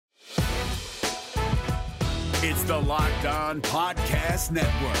It's the Locked On Podcast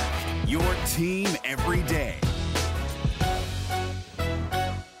Network, your team every day.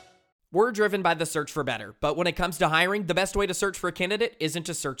 We're driven by the search for better, but when it comes to hiring, the best way to search for a candidate isn't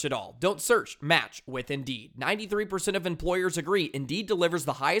to search at all. Don't search, match with Indeed. 93% of employers agree Indeed delivers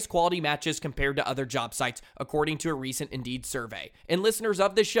the highest quality matches compared to other job sites, according to a recent Indeed survey. And listeners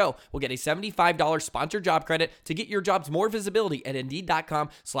of this show will get a $75 sponsored job credit to get your jobs more visibility at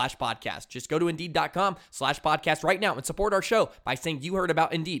Indeed.com/podcast. Just go to Indeed.com/podcast right now and support our show by saying you heard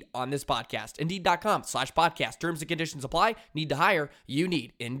about Indeed on this podcast. Indeed.com/podcast. Terms and conditions apply. Need to hire? You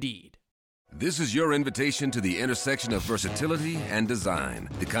need Indeed. This is your invitation to the intersection of versatility and design.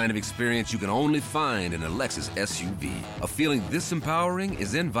 The kind of experience you can only find in a Lexus SUV. A feeling this empowering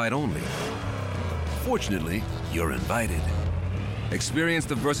is invite only. Fortunately, you're invited. Experience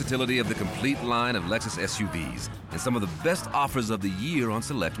the versatility of the complete line of Lexus SUVs and some of the best offers of the year on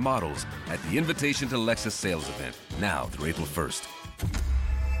select models at the Invitation to Lexus sales event, now through April 1st.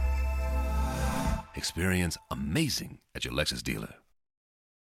 Experience amazing at your Lexus dealer.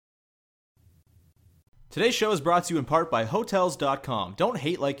 Today's show is brought to you in part by Hotels.com. Don't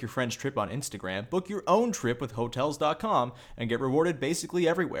hate like your friend's trip on Instagram. Book your own trip with Hotels.com and get rewarded basically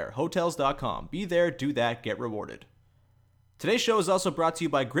everywhere. Hotels.com. Be there, do that, get rewarded. Today's show is also brought to you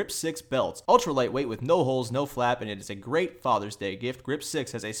by Grip 6 Belts. Ultra lightweight with no holes, no flap, and it is a great Father's Day gift. Grip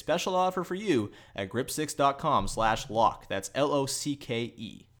 6 has a special offer for you at grip6.com/lock. That's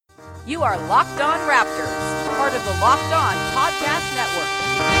LOCKE. You are Locked On Raptors, part of the Locked On Podcast Network.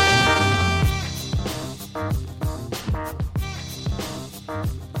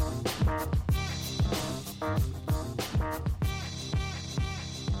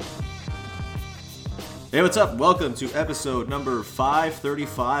 Hey, what's up? Welcome to episode number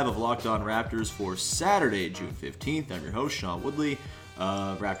 535 of Locked On Raptors for Saturday, June 15th. I'm your host, Sean Woodley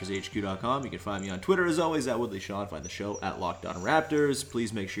of RaptorsHQ.com. You can find me on Twitter, as always, at WoodleySean. Find the show at Locked On Raptors.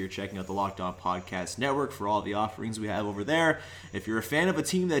 Please make sure you're checking out the Locked On Podcast Network for all the offerings we have over there. If you're a fan of a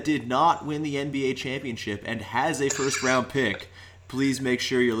team that did not win the NBA championship and has a first-round pick, please make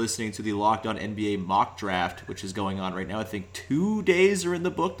sure you're listening to the Locked On NBA mock draft, which is going on right now. I think 2 days are in the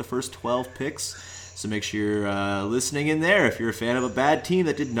book, the first 12 picks. So make sure you're listening in there. If you're a fan of a bad team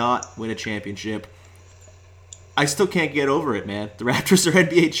that did not win a championship, I still can't get over it, man. The Raptors are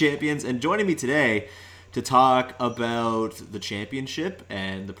NBA champions, and joining me today to talk about the championship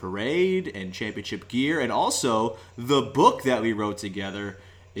and the parade and championship gear and also the book that we wrote together,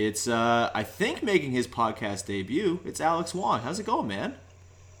 it's, I think, making his podcast debut. It's Alex Wong. How's it going, man?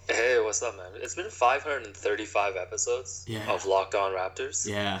 Hey, what's up, man? It's been 535 episodes of Locked On Raptors.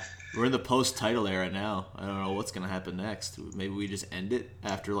 Yeah. We're in the post-title era now. I don't know what's going to happen next. Maybe we just end it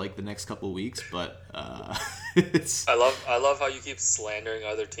after, like, the next couple of weeks, but it's... I love how you keep slandering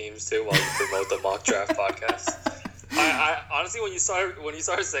other teams, too, while you promote the mock draft podcast. I honestly, when you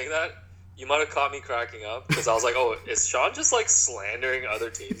started saying that, you might have caught me cracking up, because I was like, oh, is Sean just, like, slandering other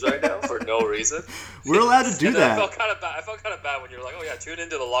teams right now for no reason? We're allowed to do that. I felt kind of bad when you were like, oh, yeah, tune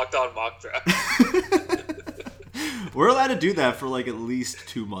into the Locked On mock draft. We're allowed to do that for like at least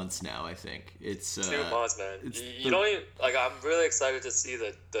 2 months now, I think. It's 2 months, man. You don't even, like, I'm really excited to see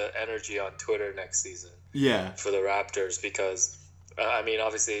the energy on Twitter next season. Yeah. For the Raptors, because I mean,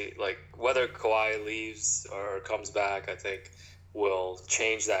 obviously, like, whether Kawhi leaves or comes back, I think will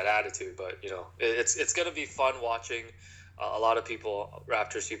change that attitude. But you know, it's gonna be fun watching a lot of people,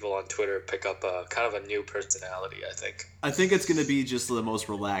 Raptors people on Twitter, pick up kind of a new personality, I think. I think it's going to be just the most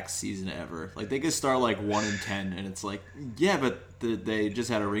relaxed season ever. Like, they could start, like, 1-10, and it's like, yeah, but they just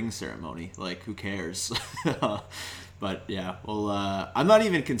had a ring ceremony. Like, who cares? But, yeah, well, I'm not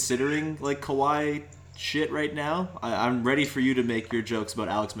even considering, like, Kawhi shit right now. I'm ready for you to make your jokes about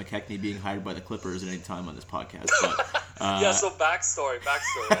Alex McKechnie being hired by the Clippers at any time on this podcast. But, yeah, so backstory.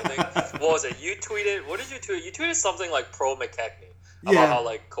 I think, what was it? What did you tweet? You tweeted something like pro McKechnie about how,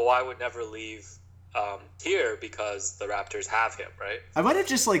 like, Kawhi would never leave here because the Raptors have him, right? I might have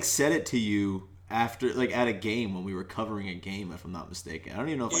just, like, said it to you after, like, at a game when we were covering a game, if I'm not mistaken. I don't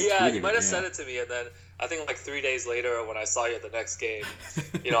even know if I tweeted it. Yeah, you might have said it to me, and then I think like 3 days later when I saw you at the next game,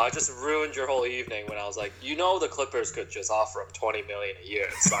 you know, I just ruined your whole evening when I was like, you know, the Clippers could just offer him $20 million a year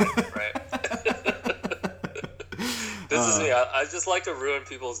and sign him, right? This is me. I just like to ruin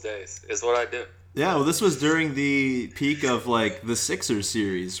people's days, is what I do. Yeah, well, this was during the peak of, like, the Sixers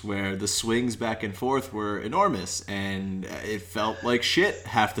series, where the swings back and forth were enormous, and it felt like shit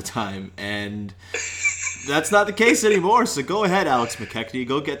half the time, and that's not the case anymore, so go ahead, Alex McKechnie,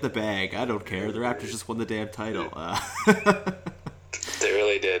 go get the bag. I don't care. The Raptors just won the damn title. They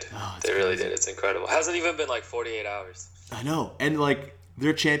really did. They really did. It's incredible. It hasn't even been, like, 48 hours. I know, and, like,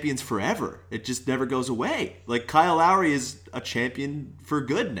 they're champions forever. It just never goes away. Like, Kyle Lowry is a champion for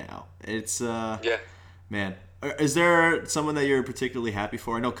good now. It's man. Is there someone that you're particularly happy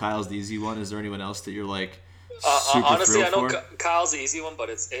for? I know Kyle's the easy one. Is there anyone else that you're like super honestly, I know for? Kyle's the easy one, but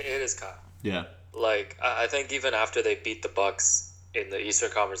it is Kyle. Yeah. Like, I think even after they beat the Bucks in the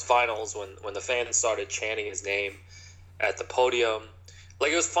Eastern Conference Finals, when the fans started chanting his name at the podium,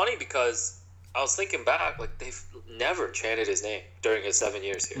 like, it was funny because I was thinking back, like, they've never chanted his name during his 7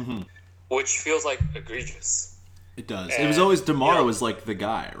 years here, which feels like egregious. It does. And, it was always DeMar was like the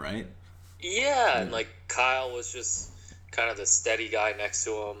guy, right? Yeah, and like Kyle was just kind of the steady guy next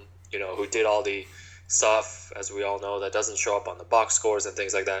to him, who did all the stuff, as we all know, that doesn't show up on the box scores and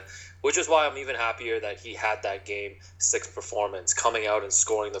things like that, which is why I'm even happier that he had that Game 6 performance, coming out and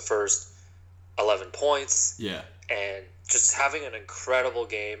scoring the first 11 points. Yeah. And just having an incredible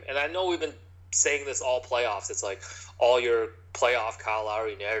game. And I know we've been saying this all playoffs. It's like all your playoff Kyle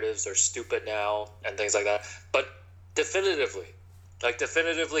Lowry narratives are stupid now and things like that. But definitively,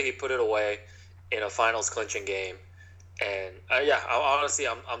 he put it away in a finals clinching game. And honestly,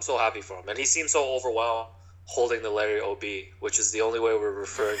 I'm so happy for him. And he seems so overwhelmed holding the Larry OB, which is the only way we're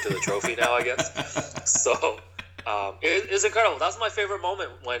referring to the trophy now, I guess. So it's incredible. That's my favorite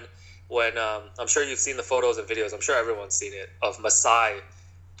moment when I'm sure you've seen the photos and videos. I'm sure everyone's seen it, of Masai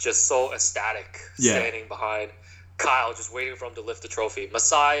just so ecstatic, standing behind Kyle, just waiting for him to lift the trophy.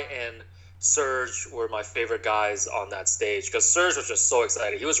 Masai and Serge were my favorite guys on that stage because Serge was just so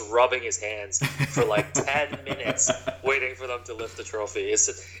excited. He was rubbing his hands for like 10 minutes waiting for them to lift the trophy. It's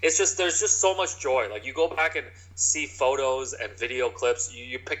just there's just so much joy. Like, you go back and see photos and video clips,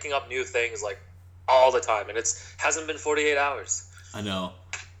 you're picking up new things like all the time, and hasn't been 48 hours. I know.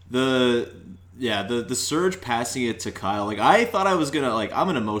 The Surge passing it to Kyle, like, I thought I was gonna, like, I'm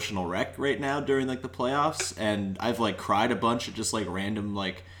an emotional wreck right now during like the playoffs, and I've like cried a bunch at just like random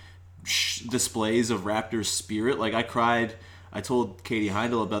like displays of Raptors spirit. Like, I told Katie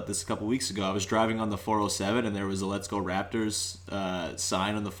Heindel about this a couple weeks ago. I was driving on the 407 and there was a Let's Go Raptors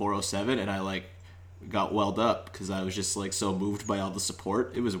sign on the 407, and I like got welled up because I was just like so moved by all the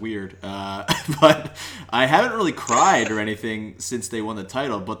support. It was weird. But I haven't really cried or anything since they won the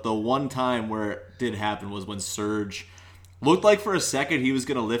title, but the one time where it did happen was when Serge looked like for a second he was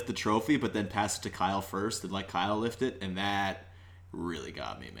going to lift the trophy, but then pass it to Kyle first and let Kyle lift it, and that really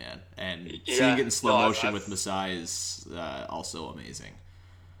got me, man. And seeing it in slow motion with Masai is also amazing.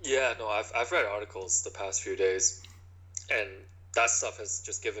 Yeah, no, I've read articles the past few days, and that stuff has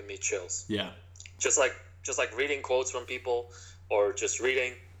just given me chills. Yeah. Just like reading quotes from people, or just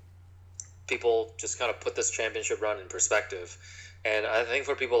reading people just kind of put this championship run in perspective. And I think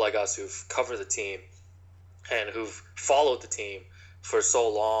for people like us who've covered the team and who've followed the team for so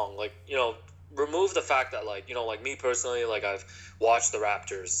long, like, remove the fact that, like, like me personally, like, I've watched the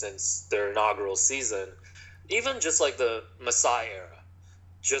Raptors since their inaugural season, even just like the Masai era,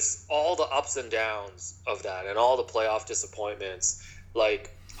 just all the ups and downs of that and all the playoff disappointments.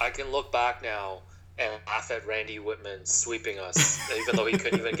 Like, I can look back now and laugh at Randy Whitman sweeping us, even though he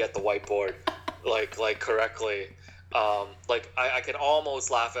couldn't even get the whiteboard like correctly. I can almost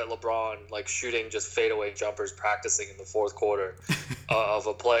laugh at LeBron like shooting just fadeaway jumpers practicing in the fourth quarter of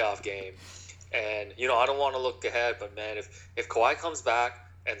a playoff game. And I don't want to look ahead, but man, if Kawhi comes back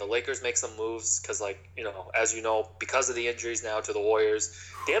and the Lakers make some moves, because as you know, because of the injuries now to the Warriors,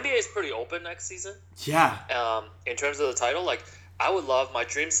 the NBA is pretty open next season. Yeah. In terms of the title, like, I would love my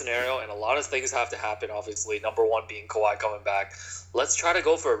dream scenario, and a lot of things have to happen, obviously. Number one being Kawhi coming back. Let's try to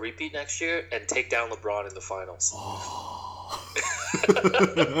go for a repeat next year and take down LeBron in the finals. Oh.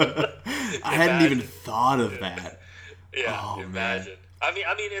 I hadn't even thought of that. Yeah, imagine. Man.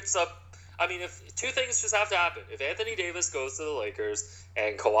 I mean, if two things just have to happen. If Anthony Davis goes to the Lakers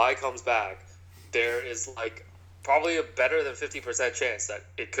and Kawhi comes back, there is like probably a better than 50% chance that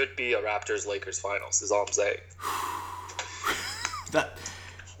it could be a Raptors-Lakers finals, is all I'm saying.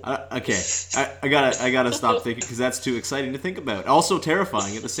 Okay, I gotta stop thinking because that's too exciting to think about. Also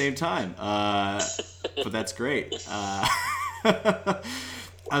terrifying at the same time. But that's great.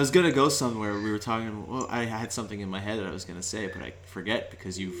 I was gonna go somewhere. We were talking. Well, I had something in my head that I was gonna say, but I forget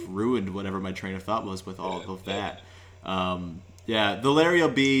because you've ruined whatever my train of thought was with all of that. Yeah, the Larry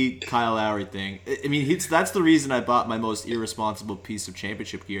O'B, Kyle Lowry thing. I mean, that's the reason I bought my most irresponsible piece of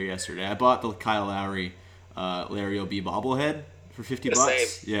championship gear yesterday. I bought the Kyle Lowry, Larry O'B bobblehead for $50. Same.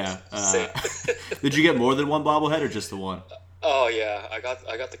 Yeah. Same. Did you get more than one bobblehead or just the one? Oh yeah, I got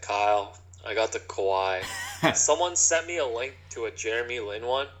the Kyle. I got the Kawhi. Someone sent me a link to a Jeremy Lin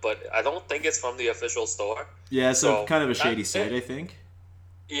one, but I don't think it's from the official store. Yeah, so kind of a shady site, I think.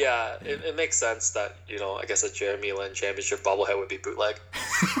 Yeah, it makes sense that, I guess a Jeremy Lin championship bobblehead would be bootleg.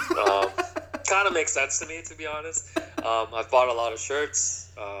 Kind of makes sense to me, to be honest. I've bought a lot of shirts,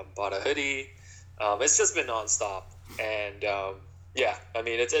 bought a hoodie. It's just been nonstop. And yeah, I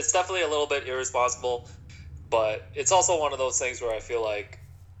mean, it's definitely a little bit irresponsible, but it's also one of those things where I feel like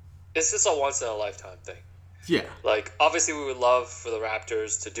it's just a once-in-a-lifetime thing. Yeah. Like, obviously we would love for the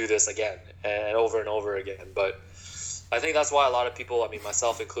Raptors to do this again and over again, but I think that's why a lot of people, I mean,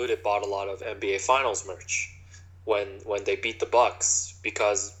 myself included, bought a lot of NBA Finals merch when they beat the Bucks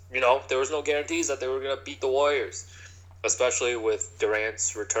because, there was no guarantees that they were going to beat the Warriors, especially with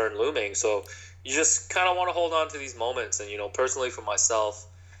Durant's return looming. So you just kind of want to hold on to these moments. And, personally for myself,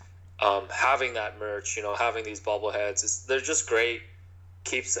 having that merch, having these bobbleheads, they're just great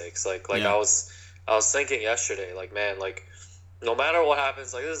keepsakes. Like yeah. I was thinking yesterday, like, man, like, no matter what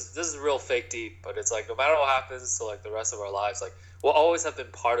happens, like, this is real fake deep, but it's like, no matter what happens to, like, the rest of our lives, like, we'll always have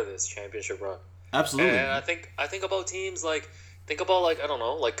been part of this championship run. Absolutely. And I think about teams, like, I don't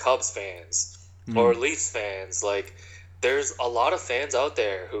know, like Cubs fans or Leafs fans. Like, there's a lot of fans out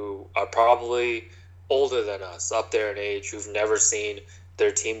there who are probably older than us, up there in age, who've never seen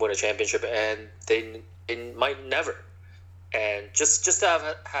their team win a championship, and they might never. And just to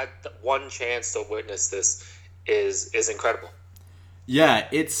have had one chance to witness this is incredible. Yeah,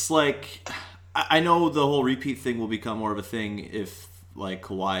 it's like, I know the whole repeat thing will become more of a thing if, like,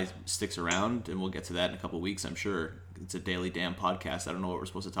 Kawhi sticks around, and we'll get to that in a couple of weeks, I'm sure. It's a daily damn podcast. I don't know what we're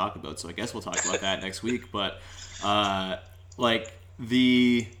supposed to talk about, so I guess we'll talk about that next week. But, like,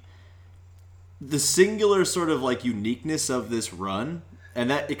 the singular sort of, like, uniqueness of this run, and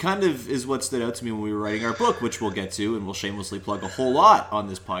that it kind of is what stood out to me when we were writing our book, which we'll get to, and we'll shamelessly plug a whole lot on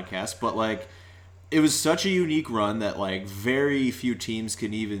this podcast, but, like, it was such a unique run that, like, very few teams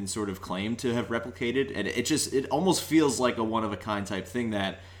can even sort of claim to have replicated, and it almost feels like a one-of-a-kind type thing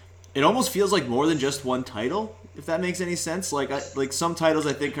that it almost feels like more than just one title, if that makes any sense. Like, some titles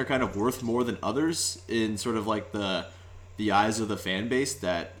I think are kind of worth more than others in sort of like the eyes of the fan base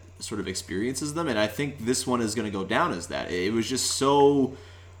that sort of experiences them, and I think this one is going to go down as that. It was just so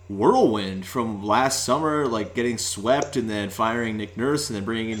whirlwind from last summer, like getting swept and then firing Nick Nurse and then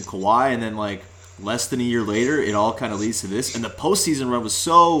bringing in Kawhi, and then, like, less than a year later, it all kind of leads to this. And the postseason run was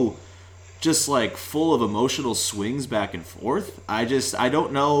so just, like, full of emotional swings back and forth. I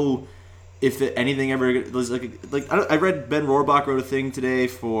don't know if anything ever was I read Ben Rohrbach wrote a thing today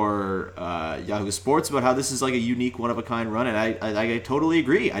for Yahoo Sports about how this is like a unique one-of-a-kind run, and I totally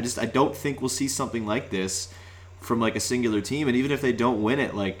agree. I don't think we'll see something like this from, like, a singular team. And even if they don't win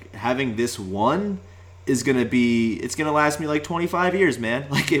it, like, having this one is going to it's going to last me like 25 years, man.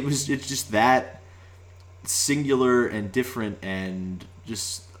 Like, it's just that singular and different and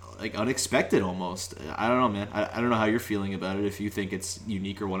just, like, unexpected almost. I don't know, man. I don't know how you're feeling about it, if you think it's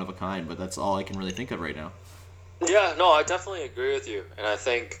unique or one of a kind, but that's all I can really think of right now. Yeah, no, I definitely agree with you. And I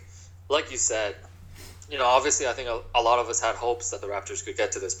think, like you said, obviously I think a lot of us had hopes that the Raptors could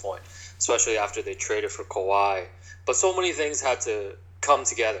get to this point, especially after they traded for Kawhi. But so many things had to come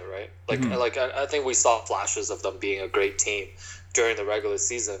together, right? Like, I think we saw flashes of them being a great team during the regular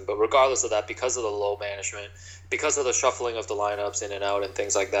season, but regardless of that, because of the low management, because of the shuffling of the lineups in and out and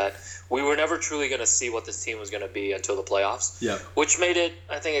things like that, we were never truly going to see what this team was going to be until the playoffs. Yeah, which made it,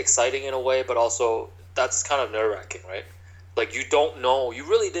 I think, exciting in a way, but also that's kind of nerve-wracking, right? Like, you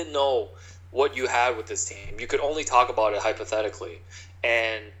really didn't know what you had with this team. You could only talk about it hypothetically,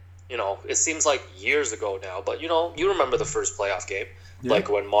 and it seems like years ago now, but you remember the first playoff game. Yeah.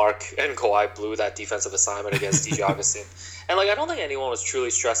 Like when Mark and Kawhi blew that defensive assignment against DJ Augustin. And, like, I don't think anyone was truly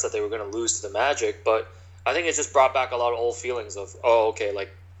stressed that they were going to lose to the Magic, but I think it just brought back a lot of old feelings of, oh, okay,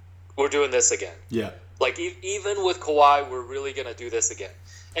 like, we're doing this again. Yeah. Like, even with Kawhi, we're really going to do this again.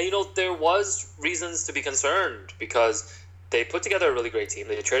 And, there was reasons to be concerned because they put together a really great team.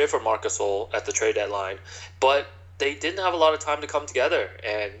 They traded for Marc Gasol at the trade deadline, but they didn't have a lot of time to come together.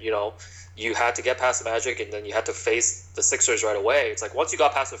 And, you had to get past the Magic, and then you had to face the Sixers right away. It's like, once you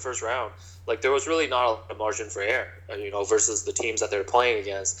got past the first round, like, there was really not a margin for error, versus the teams that they're playing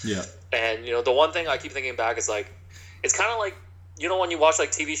against. Yeah. And, the one thing I keep thinking back is, like, it's kind of like, when you watch,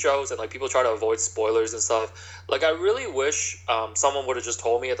 like, TV shows and, like, people try to avoid spoilers and stuff. Like, I really wish someone would have just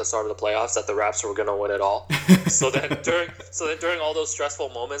told me at the start of the playoffs that the Raps were going to win it all. so that during all those stressful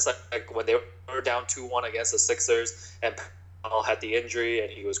moments, like when they were down 2-1 against the Sixers and Powell had the injury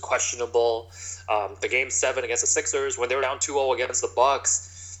and he was questionable. The Game 7 against the Sixers, when they were down 2-0 against the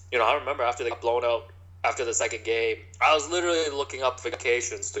Bucks, I remember after they got blown out after the second game, I was literally looking up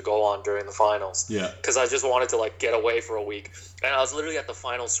vacations to go on during the finals. Yeah. Because I just wanted to, like, get away for a week. And I was literally at the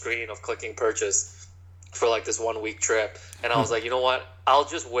final screen of clicking purchase for like this 1 week trip, and I was like, you know what? I'll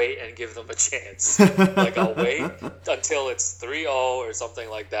just wait and give them a chance. Like I'll wait until it's 3-0 or something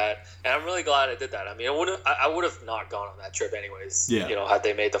like that. And I'm really glad I did that. I mean, I would have not gone on that trip anyways. Yeah. You know, had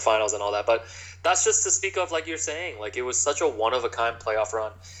they made the finals and all that. But that's just to speak of, like you're saying, like it was such a one of a kind playoff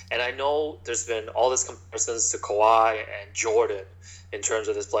run. And I know there's been all this comparisons to Kawhi and Jordan in terms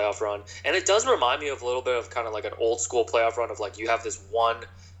of this playoff run, and it does remind me of a little bit of kind of like an old school playoff run of like you have this one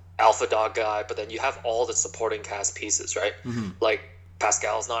alpha dog guy, but then you have all the supporting cast pieces, right? Mm-hmm. Like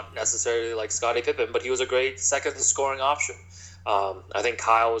Pascal's not necessarily like Scottie Pippen, but he was a great second scoring option. I think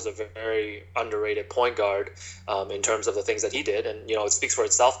Kyle was a very underrated point guard in terms of the things that he did, and you know it speaks for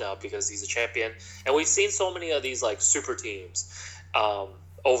itself now because he's a champion. And we've seen so many of these like super teams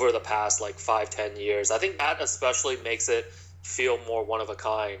over the past like 5-10 years. I think that especially makes it feel more one of a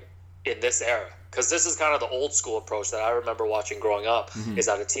kind in this era. Because this is kind of the old school approach that I remember watching growing up, is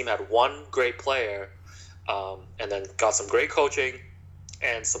that a team had one great player and then got some great coaching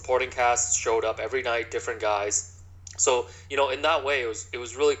and supporting casts showed up every night, different guys. So, you know, in that way, it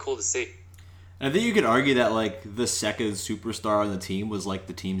was really cool to see. And I think you could argue that, like, the second superstar on the team was, like,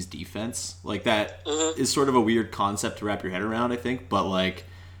 the team's defense. Like, that is sort of a weird concept to wrap your head around, I think. But, like,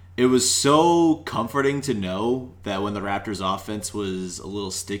 it was so comforting to know that when the Raptors offense was a little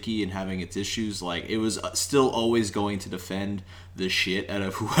sticky and having its issues, like it was still always going to defend the shit out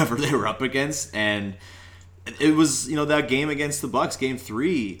of whoever they were up against. And it was, you know, that game against the Bucks, game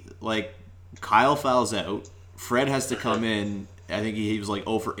 3, like Kyle fouls out. Fred has to come in. I think he was like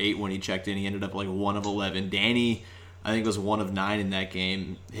 0 for 8 when he checked in. He ended up like 1 of 11. Danny, I think, was 1 of 9 in that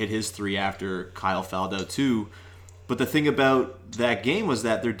game. Hit his 3 after Kyle fouled out too. But the thing about that game was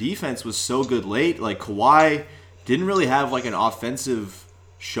that their defense was so good late. Like, Kawhi didn't really have, like, an offensive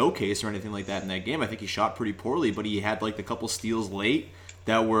showcase or anything like that in that game. I think he shot pretty poorly, but he had, like, the couple steals late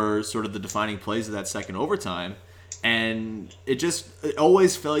that were sort of the defining plays of that second overtime. And it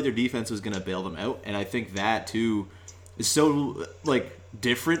always felt like their defense was going to bail them out. And I think that, too, is so, like,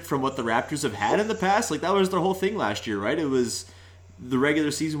 different from what the Raptors have had in the past. Like, that was their whole thing last year, right? It was... The regular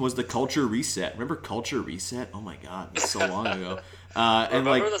season was the culture reset. Remember culture reset? Oh my god, it's so long ago. And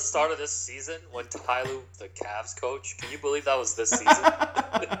remember like the start of this season when Tyloo, the Cavs coach? Can you believe that was this season?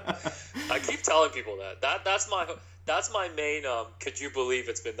 I keep telling people that's my main. Could you believe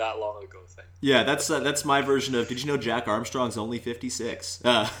it's been that long ago thing? Yeah, that's my version of. Did you know Jack Armstrong's only 56?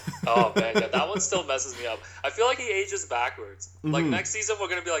 Oh man, yeah, that one still messes me up. I feel like he ages backwards. Like next season, we're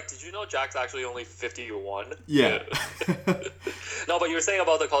gonna be like, did you know Jack's actually only 51? Yeah. No, but you were saying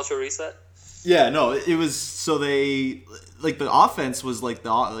about the culture reset. Yeah, no, it was so they like the offense was like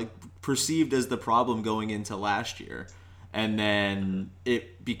perceived as the problem going into last year, and then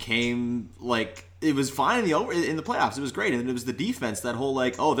it became like it was fine in the playoffs. It was great, and it was the defense, that whole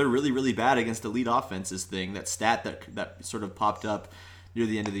like, oh, they're really really bad against elite offenses thing, that stat that sort of popped up near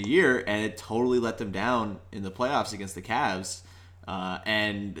the end of the year, and it totally let them down in the playoffs against the Cavs.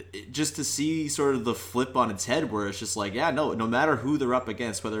 And just to see sort of the flip on its head, where it's just like, yeah, no matter who they're up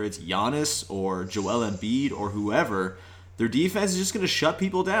against, whether it's Giannis or Joel Embiid or whoever, their defense is just going to shut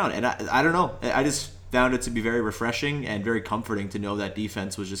people down. And I don't know. I just found it to be very refreshing and very comforting to know that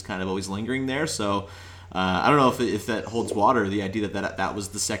defense was just kind of always lingering there. So I don't know if that holds water, the idea that was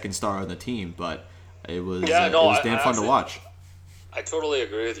the second star on the team, but it was damn fun to watch. I totally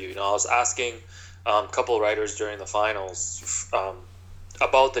agree with you. You know, I was asking a couple of writers during the finals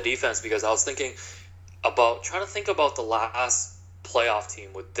about the defense, because I was trying to think about the last playoff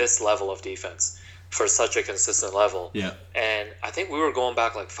team with this level of defense for such a consistent level. Yeah. And I think we were going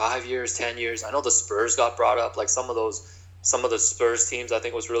back like 5 years, 10 years. I know the Spurs got brought up. Like some of the Spurs teams I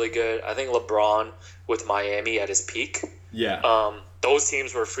think was really good. I think LeBron with Miami at his peak. Yeah. Those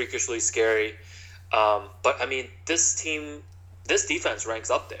teams were freakishly scary. But I mean, this defense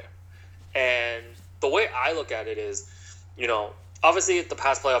ranks up there. And the way I look at it is, you know, obviously the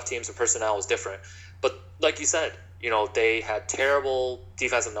past playoff teams, the personnel was different. But like you said, you know, they had terrible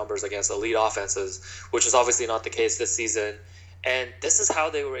defensive numbers against elite offenses, which is obviously not the case this season. And this is how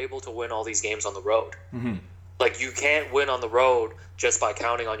they were able to win all these games on the road. Mm-hmm. Like, you can't win on the road just by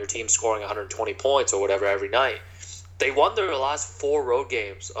counting on your team scoring 120 points or whatever every night. They won their last 4 road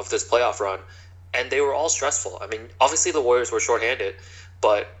games of this playoff run, and they were all stressful. I mean, obviously the Warriors were shorthanded,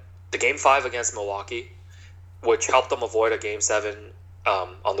 but the Game 5 against Milwaukee, which helped them avoid a Game 7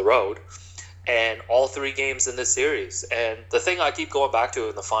 on the road, and all 3 games in this series. And the thing I keep going back to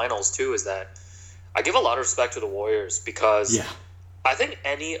in the finals, too, is that I give a lot of respect to the Warriors, because I think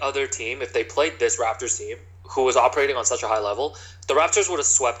any other team, if they played this Raptors team, who was operating on such a high level, the Raptors would have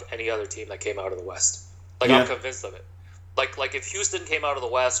swept any other team that came out of the West. Like, I'm convinced of it. Like if Houston came out of the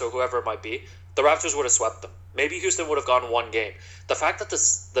West or whoever it might be, the Raptors would have swept them. Maybe Houston would have gone one game. The fact that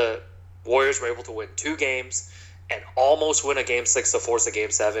the Warriors were able to win 2 games and almost win a Game 6 to force a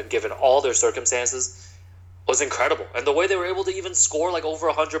Game 7, given all their circumstances, was incredible. And the way they were able to even score like over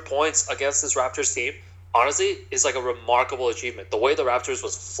 100 points against this Raptors team, honestly, is like a remarkable achievement. The way the Raptors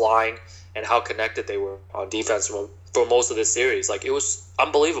was flying and how connected they were on defense for most of this series, like, it was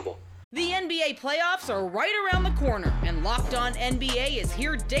unbelievable. The NBA playoffs are right around the corner, and Locked On NBA is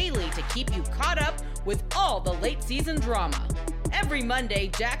here daily to keep you caught up with all the late season drama. Every Monday,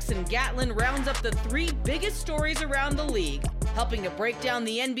 Jackson Gatlin rounds up the 3 biggest stories around the league, helping to break down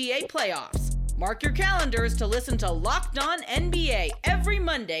the NBA playoffs. Mark your calendars to listen to Locked On NBA every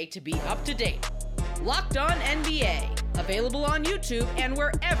Monday to be up to date. Locked On NBA, available on YouTube and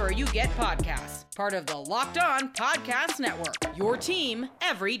wherever you get podcasts. Part of the Locked On Podcast Network, your team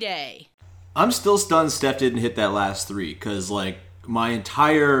every day. I'm still stunned Steph didn't hit that last 3, because, like, my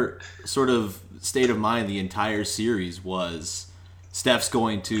entire sort of state of mind the entire series was Steph's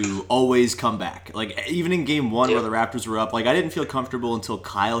going to always come back. Like, even in Game 1 where the Raptors were up, like, I didn't feel comfortable until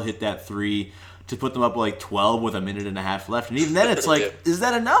Kyle hit that 3 to put them up like 12 with a minute and a half left. And even then it's like, is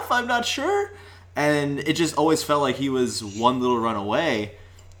that enough? I'm not sure. And it just always felt like he was one little run away.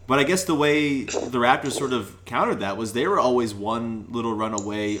 But I guess the way the Raptors sort of countered that was they were always one little run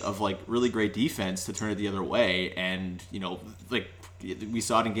away of, like, really great defense to turn it the other way. And, you know, like, we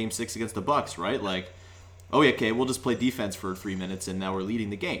saw it in Game 6 against the Bucks, right? Like, oh, yeah, okay, we'll just play defense for 3 minutes and now we're leading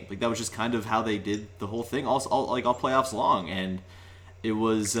the game. Like, that was just kind of how they did the whole thing, all playoffs long. And it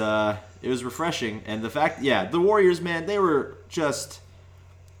was refreshing. And the fact, the Warriors, man, they were just,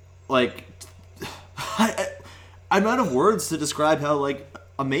 like, I'm out of words to describe how, like,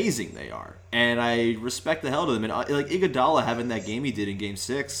 amazing they are. And I respect the hell out of them. And, like, Iguodala having that game he did in Game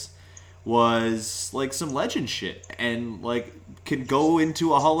 6 was, like, some legend shit. And, like, could go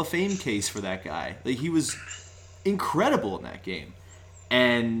into a Hall of Fame case for that guy. Like, he was incredible in that game.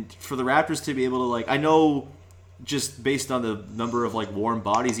 And for the Raptors to be able to, like, I know just based on the number of, like, warm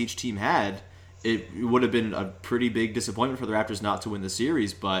bodies each team had, it would have been a pretty big disappointment for the Raptors not to win the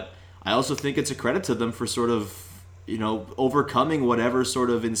series. But I also think it's a credit to them for sort of, you know, overcoming whatever sort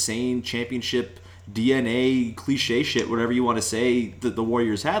of insane championship DNA cliche shit, whatever you want to say, that the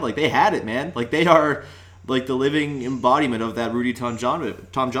Warriors had. Like, they had it, man. Like, they are, like, the living embodiment of that Rudy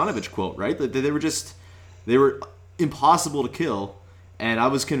Tomjanovich quote, right? That they were impossible to kill, and I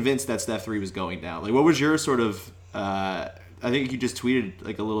was convinced that Steph 3 was going down. Like, what was your sort of, I think you just tweeted,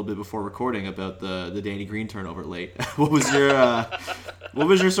 like, a little bit before recording about the Danny Green turnover late. What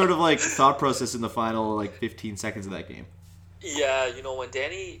was your sort of, like, thought process in the final, like, 15 seconds of that game? Yeah, you know, when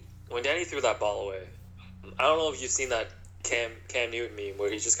Danny threw that ball away, I don't know if you've seen that Cam Newton meme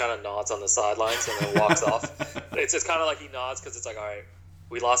where he just kind of nods on the sidelines and then walks off. It's just kind of like he nods because it's like, all right,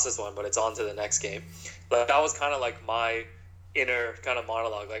 we lost this one, but it's on to the next game. Like, that was kind of like my inner kind of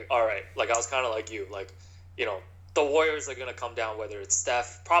monologue. Like, all right, like, I was kind of like you, like, you know, the Warriors are going to come down, whether it's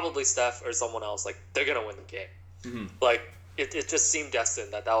probably Steph or someone else, like, they're going to win the game. Mm-hmm. Like, it just seemed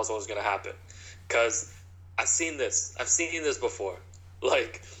destined that was what was going to happen. Because I've seen this before.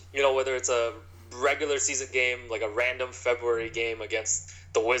 Like, you know, whether it's a regular season game, like a random February game against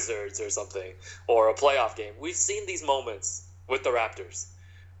the Wizards or something, or a playoff game. We've seen these moments with the Raptors.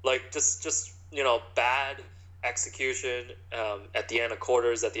 Like, just you know, bad execution at the end of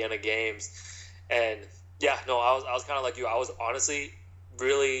quarters, at the end of games. And yeah, no, I was kind of like you. I was honestly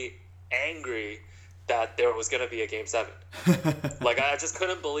really angry that there was going to be a Game 7. Like, I just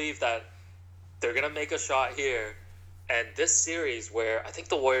couldn't believe that they're going to make a shot here. And this series where I think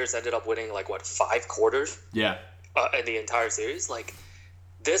the Warriors ended up winning, like, 5 quarters? Yeah. In the entire series? Like,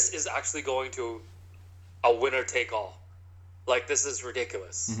 this is actually going to a winner-take-all. Like, this is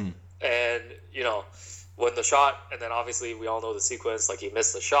ridiculous. Mm-hmm. And, you know, when the shot, and then obviously we all know the sequence, like, he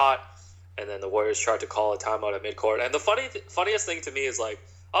missed the shot, and then the Warriors tried to call a timeout at midcourt. And the funniest thing to me is, like,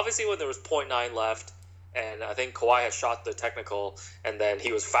 obviously when there was 0.9 left, and I think Kawhi had shot the technical, and then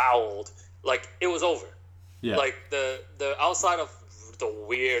he was fouled, like, it was over. Yeah. Like, the outside of the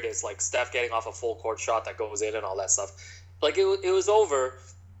weirdest, like, Steph getting off a full court shot that goes in and all that stuff, like, it was over,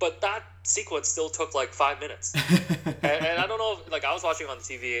 but that sequence still took, like, 5 minutes. and I don't know, like, I was watching on the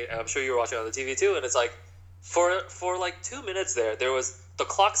TV, and I'm sure you were watching on the TV too, and it's like, for like 2 minutes there was, the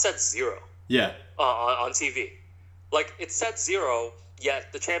clock said 0. Yeah. On TV. Like, it said 0,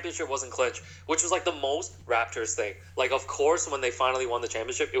 yet the championship wasn't clinched, which was, like, the most Raptors thing. Like, of course, when they finally won the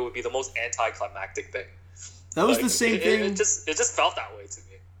championship, it would be the most anticlimactic thing. That was, like, the same thing. It just felt that way to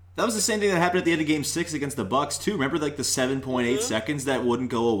me. That was the same thing that happened at the end of Game 6 against the Bucks too. Remember, like, the 7.8 seconds that wouldn't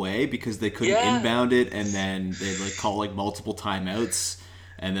go away because they couldn't inbound it, and then they'd, like, call, like, multiple timeouts,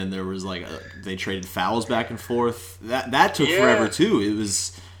 and then there was like they traded fouls back and forth. That took forever too. It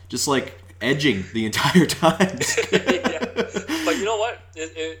was just like edging the entire time. Yeah. But you know what?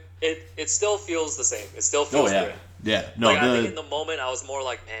 It still feels the same. It still feels great. Yeah. No, like, I think in the moment I was more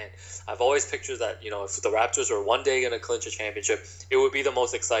like, man, I've always pictured that, if the Raptors were one day going to clinch a championship, it would be the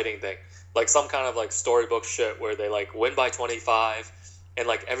most exciting thing. Like some kind of like storybook shit where they like win by 25 and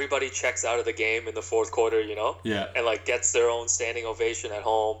like everybody checks out of the game in the fourth quarter, Yeah. and like gets their own standing ovation at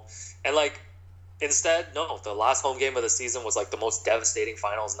home. And like instead, no, the last home game of the season was like the most devastating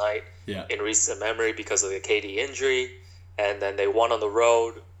finals night in recent memory because of the KD injury. And then they won on the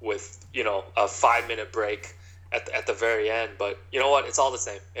road with, a 5-minute break at the very end. But you know what? It's all the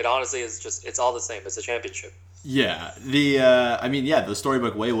same. It honestly is it's all the same. It's a championship. Yeah. The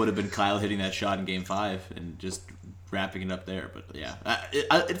storybook way would have been Kyle hitting that shot in Game 5 and just wrapping it up there. But yeah,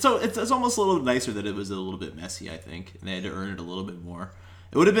 it's almost a little nicer that it was a little bit messy, I think. And they had to earn it a little bit more.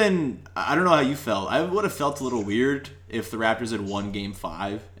 It would have been, I don't know how you felt. I would have felt a little weird if the Raptors had won Game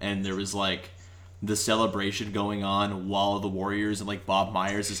 5 and there was like the celebration going on while the Warriors and like Bob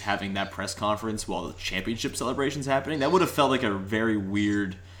Myers is having that press conference while the championship celebration's happening. That would have felt like a very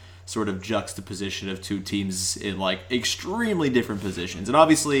weird sort of juxtaposition of two teams in like extremely different positions. And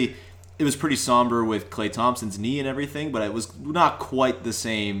obviously it was pretty somber with Klay Thompson's knee and everything, but it was not quite the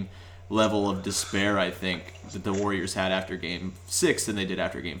same level of despair, I think, that the Warriors had after Game 6 than they did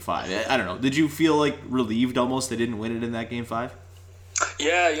after Game 5. I don't know. Did you feel like relieved almost they didn't win it in that Game 5?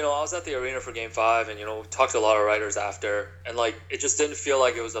 Yeah, I was at the arena for Game 5 and, talked to a lot of writers after. And, like, it just didn't feel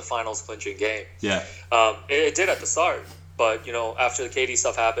like it was a finals clinching game. Yeah. It did at the start. But, after the KD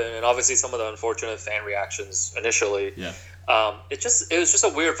stuff happened and obviously some of the unfortunate fan reactions initially, it was just a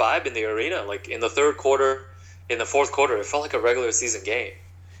weird vibe in the arena. Like, in the fourth quarter, it felt like a regular season game.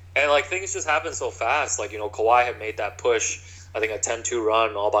 And, like, things just happened so fast. Like, Kawhi had made that push, I think a 10-2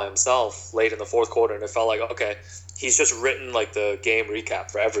 run all by himself late in the fourth quarter. And it felt like, okay, he's just written, like, the game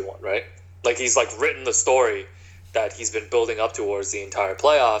recap for everyone, right? Like, he's, like, written the story that he's been building up towards the entire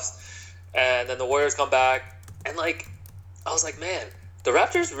playoffs. And then the Warriors come back. And, like, I was like, man, the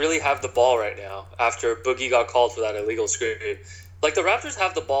Raptors really have the ball right now after Boogie got called for that illegal screen. Like, the Raptors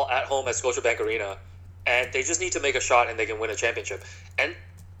have the ball at home at Scotiabank Arena. And they just need to make a shot and they can win a championship. And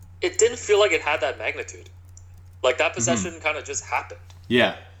it didn't feel like it had that magnitude. Like, that possession kind of just happened.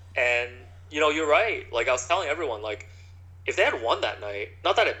 Yeah. And, you're right. Like, I was telling everyone, like, if they had won that night,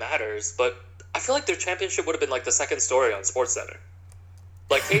 not that it matters, but I feel like their championship would have been, like, the second story on SportsCenter.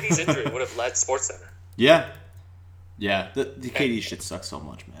 Like, KD's injury would have led SportsCenter. Yeah. Yeah. The KD shit sucks so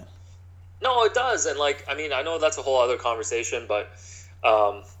much, man. No, it does. And, like, I mean, I know that's a whole other conversation, but,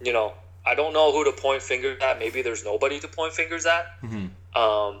 I don't know who to point fingers at. Maybe there's nobody to point fingers at.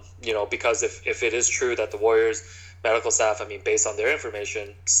 Because if it is true that the Warriors medical staff, I mean, based on their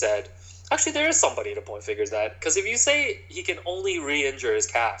information, said, actually, there is somebody to point fingers at. Because if you say he can only re-injure his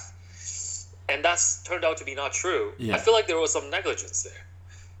calf, and that's turned out to be not true, I feel like there was some negligence there.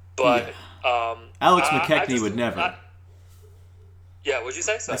 But Alex McKechnie would never. What'd you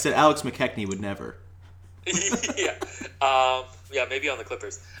say? Sorry. I said Alex McKechnie would never. Maybe on the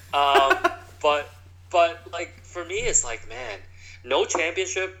Clippers. But like, for me, it's like, man, no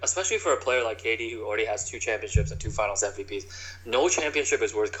championship, especially for a player like KD who already has 2 championships and 2 Finals MVPs, no championship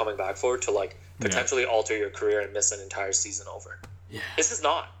is worth coming back for to, like, potentially alter your career and miss an entire season over. Yeah. This is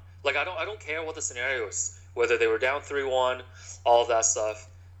not. Like, I don't care what the scenario is, whether they were down 3-1, all of that stuff,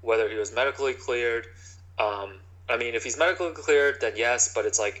 whether he was medically cleared. I mean, if he's medically cleared, then yes, but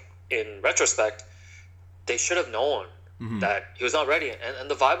it's like, in retrospect, they should have known that he was not ready. And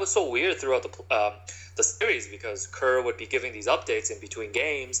the vibe was so weird throughout the series because Kerr would be giving these updates in between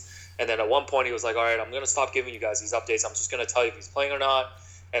games. And then at one point he was like, all right, I'm going to stop giving you guys these updates. I'm just going to tell you if he's playing or not.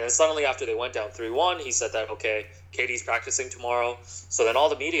 And then suddenly after they went down 3-1, he said that, okay, KD's practicing tomorrow. So then all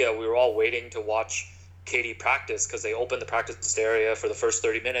the media, we were all waiting to watch KD practice because they opened the practice area for the first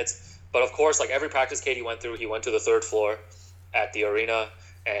 30 minutes. But of course, like every practice KD went through, he went to the 3rd floor at the arena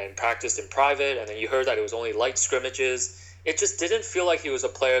and practiced in private, and then you heard that it was only light scrimmages. It just didn't feel like he was a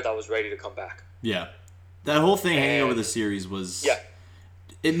player that was ready to come back. Yeah. That whole thing hanging over the series was... Yeah.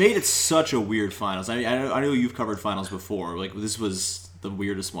 It made it such a weird finals. I mean, I know you've covered finals before. Like, this was the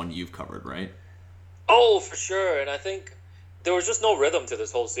weirdest one you've covered, right? Oh, for sure. And I think there was just no rhythm to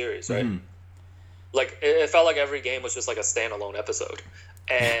this whole series, right? Like, it felt like every game was just like a standalone episode.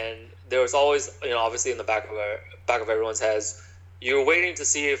 And there was always, obviously in the back of everyone's heads, you were waiting to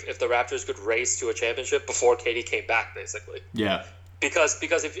see if the Raptors could race to a championship before KD came back, basically. Yeah. Because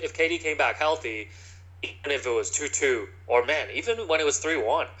if KD came back healthy, even if it was 2-2, or man, even when it was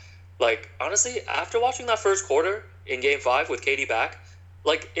 3-1, like, honestly, after watching that first quarter in Game 5 with KD back,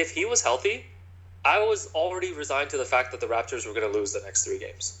 like, if he was healthy, I was already resigned to the fact that the Raptors were going to lose the next 3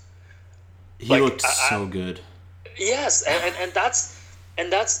 games. He looked so good. Yes, and that's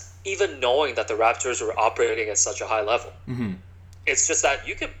even knowing that the Raptors were operating at such a high level. Mm-hmm. It's just that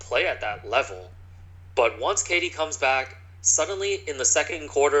you can play at that level, but once KD comes back, suddenly in the second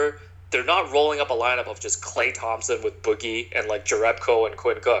quarter, they're not rolling up a lineup of just Klay Thompson with Boogie and like Jerebko and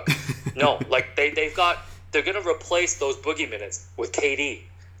Quinn Cook. No, like they're gonna replace those Boogie minutes with KD.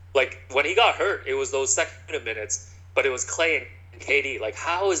 Like when he got hurt, it was those second minutes, but it was Klay and KD. Like,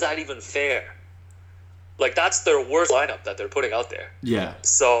 how is that even fair? Like, that's their worst lineup that they're putting out there. Yeah.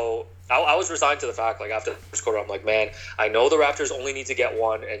 So I was resigned to the fact, like, after the first quarter, I'm like, man, I know the Raptors only need to get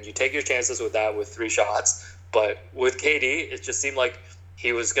 1, and you take your chances with that with 3 shots. But with KD, it just seemed like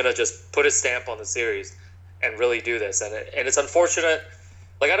he was going to just put his stamp on the series and really do this. And it's unfortunate.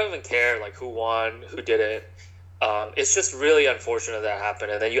 Like, I don't even care, like, who won, who did it. It's just really unfortunate that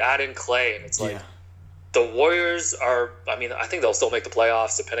happened. And then you add in Klay, and it's like, the Warriors are, I mean, I think they'll still make the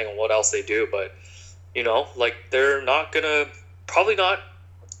playoffs depending on what else they do. But, you know, like, they're not going to, probably not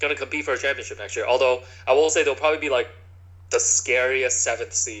going to compete for a championship next year. Although, I will say they'll probably be, like, the scariest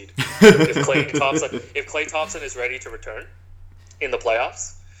 7th seed if Klay Thompson is ready to return in the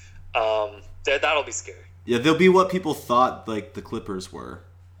playoffs. That'll be scary. Yeah, they'll be what people thought like the Clippers were.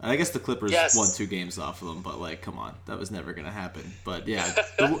 I guess the Clippers won 2 games off of them, but like, come on, that was never gonna happen. But yeah,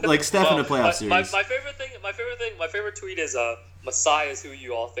 like Steph in a playoff series. My favorite tweet is Messiah is who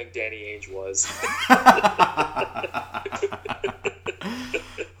you all think Danny Ainge was.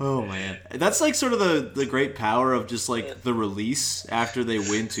 Oh man, that's like sort of the great power of just like the release after they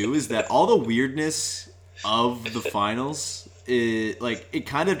win too, is that all the weirdness of the finals, it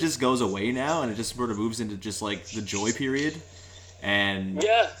kind of just goes away now, and it just sort of moves into just like the joy period. And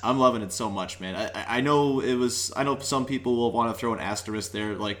I'm loving it so much, man. I know some people will want to throw an asterisk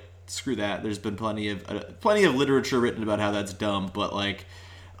there, like screw that. There's been plenty of literature written about how that's dumb, but like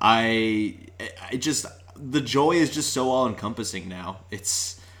the joy is just so all encompassing now.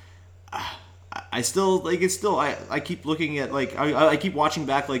 It's I still like it's still I keep looking at like I keep watching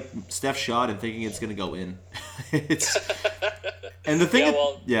back like Steph's shot and thinking it's gonna go in. It's and the thing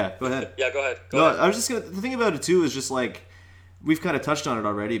go ahead. Yeah, go ahead. I was just gonna the thing about it too is just like we've kind of touched on it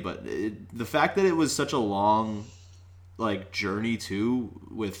already, but the fact that it was such a long like journey too,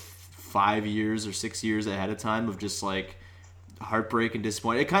 with 5 years or 6 years ahead of time of just like heartbreak and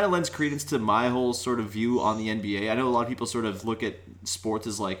disappointment, it kind of lends credence to my whole sort of view on the NBA. I know a lot of people sort of look at sports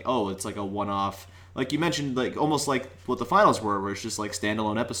as like, oh, it's like a one-off, like you mentioned, like almost like what the finals were, where it's just like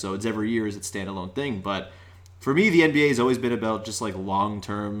standalone episodes every year is its standalone thing. But for me, the NBA has always been about just like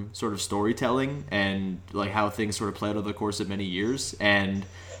long-term sort of storytelling and like how things sort of play out over the course of many years. And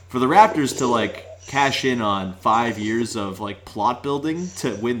for the Raptors to like cash in on 5 years of like plot building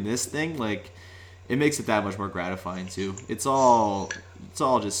to win this thing, like it makes it that much more gratifying too. It's all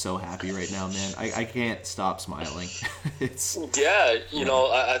just so happy right now, man. I can't stop smiling. I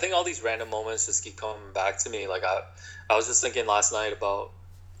think all these random moments just keep coming back to me. Like I was just thinking last night about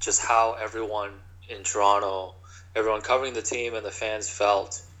just how everyone in Toronto, everyone covering the team and the fans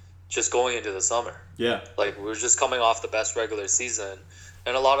felt just going into the summer. Yeah. Like we were just coming off the best regular season,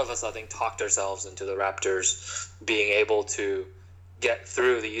 and a lot of us I think talked ourselves into the Raptors being able to get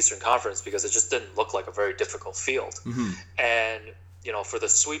through the Eastern Conference because it just didn't look like a very difficult field. Mm-hmm. And, you know, for the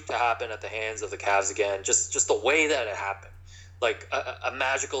sweep to happen at the hands of the Cavs again, just the way that it happened, like a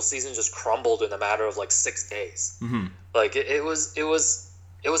magical season just crumbled in a matter of like 6 days. Mm-hmm. Like it was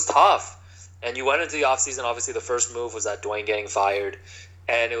tough. And you went into the offseason, obviously the first move was that Dwayne getting fired.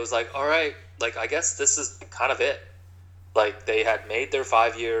 And it was like, all right, like I guess this is kind of it. Like they had made their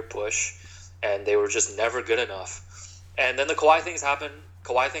 5-year push and they were just never good enough. And then the Kawhi thing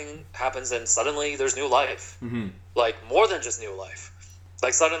happens, and suddenly there's new life. Mm-hmm. Like, more than just new life.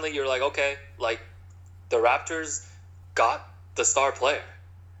 Like, suddenly you're like, okay, like, the Raptors got the star player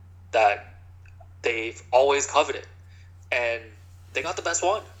that they've always coveted. And they got the best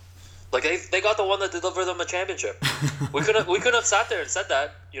one. Like, they got the one that delivered them a championship. We couldn't have sat there and said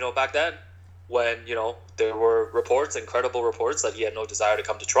that, you know, back then when, you know, there were reports, incredible reports, that he had no desire to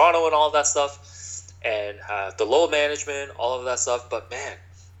come to Toronto and all of that stuff. And the low management, all of that stuff. But man,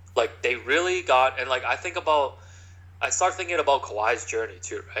 like they really got, and like I start thinking about Kawhi's journey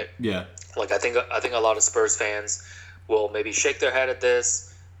too, right? Yeah. Like I think a lot of Spurs fans will maybe shake their head at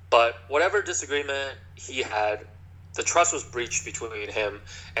this, but whatever disagreement he had, the trust was breached between him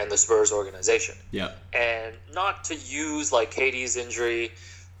and the Spurs organization. Yeah. And not to use like KD's injury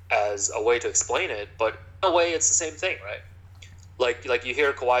as a way to explain it, but in a way it's the same thing, right? Like you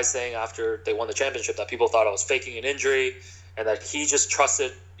hear Kawhi saying after they won the championship that people thought I was faking an injury, and that he just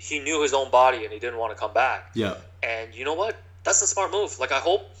trusted. He knew his own body, and he didn't want to come back. Yeah. And you know what? That's a smart move. Like I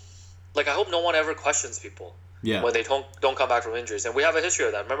hope no one ever questions people when they don't come back from injuries. And we have a history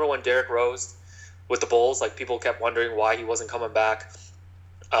of that. Remember when Derrick Rose with the Bulls? Like people kept wondering why he wasn't coming back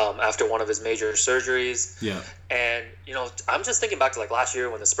after one of his major surgeries. Yeah. And I'm just thinking back to like last year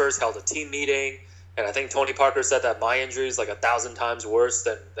when the Spurs held a team meeting, and I think Tony Parker said that my injury is like 1,000 times worse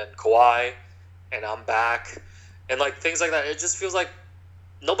than Kawhi, and I'm back, and like things like that. It just feels like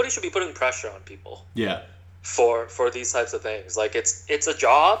nobody should be putting pressure on people. Yeah. For these types of things. Like it's a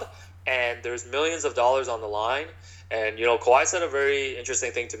job, and there's millions of dollars on the line. And Kawhi said a very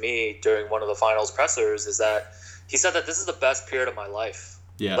interesting thing to me during one of the finals pressers, is that he said that this is the best period of my life.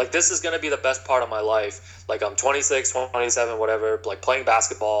 Yeah. Like this is going to be the best part of my life. Like I'm 26, 27, whatever, like playing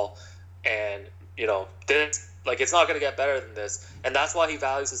basketball, and it's not going to get better than this. And that's why he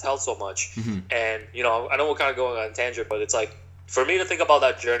values his health so much. Mm-hmm. And I know we're kind of going on a tangent, but it's like for me to think about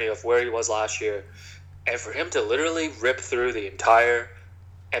that journey of where he was last year, and for him to literally rip through the entire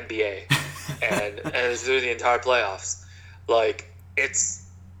NBA and through the entire playoffs, like it's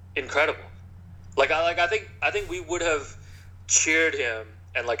incredible. I think we would have cheered him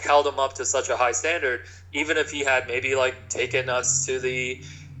and like held him up to such a high standard, even if he had maybe like taken us to the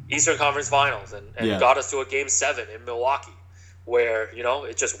Eastern Conference Finals and got us to a Game 7 in Milwaukee, where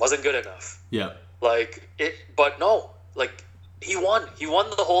it just wasn't good enough. Yeah. But no, like he won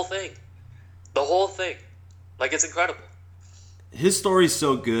the whole thing. The whole thing. Like, it's incredible. His story's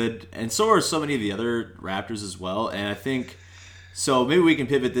so good, and so are so many of the other Raptors as well. And I think, so maybe we can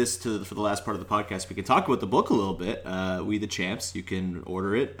pivot this for the last part of the podcast. We can talk about the book a little bit. We the Champs. You can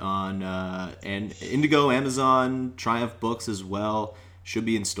order it on and Indigo, Amazon, Triumph Books as well. Should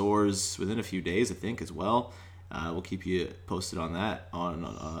be in stores within a few days, I think, as well. We'll keep you posted on that on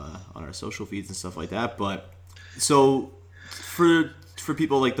our social feeds and stuff like that. But so for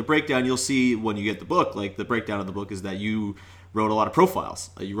people, like the breakdown, you'll see when you get the book, like the breakdown of the book is that you wrote a lot of profiles.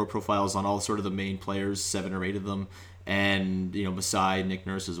 You wrote profiles on all sort of the main players, 7 or 8 of them, and Masai, Nick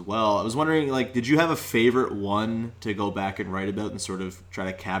Nurse as well. I was wondering, like, did you have a favorite one to go back and write about and sort of try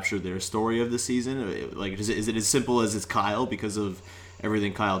to capture their story of the season? Like, is it as simple as it's Kyle because of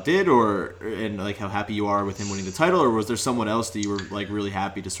everything Kyle did, and like how happy you are with him winning the title, or was there someone else that you were like really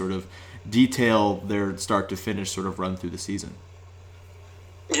happy to sort of detail their start to finish sort of run through the season?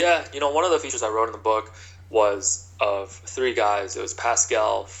 Yeah, one of the features I wrote in the book was of 3 guys. It was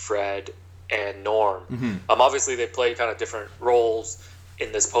Pascal, Fred, and Norm. Mm-hmm. Obviously, they played kind of different roles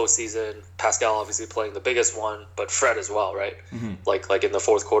in this postseason. Pascal obviously playing the biggest one, but Fred as well, right? Mm-hmm. Like in the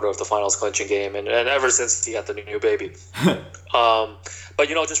fourth quarter of the finals clinching game, and ever since he had the new baby. But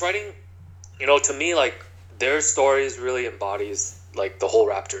just writing, to me, like their stories really embodies like the whole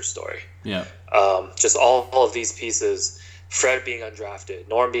Raptors story. Yeah. Just all of these pieces. Fred being undrafted,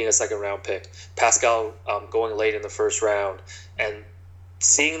 Norm being a second-round pick, Pascal going late in the first round, and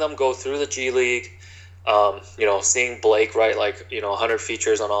seeing them go through the G League, seeing Blake write 100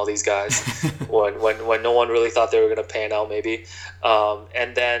 features on all these guys when no one really thought they were going to pan out maybe,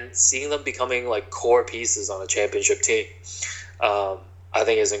 and then seeing them becoming like core pieces on a championship team, I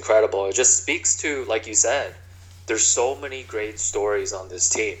think is incredible. It just speaks to, like you said, there's so many great stories on this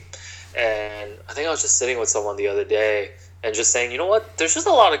team. And I think I was just sitting with someone the other day and just saying, you know what? There's just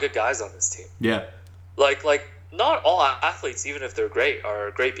a lot of good guys on this team. Yeah. Like not all athletes, even if they're great,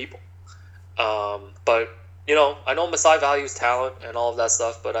 are great people. But, I know Masai values talent and all of that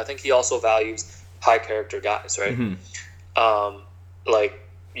stuff, but I think he also values high character guys, right? Mm-hmm.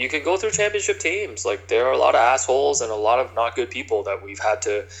 You can go through championship teams. Like, there are a lot of assholes and a lot of not good people that we've had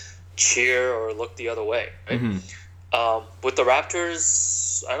to cheer or look the other way, right? Mm-hmm. With the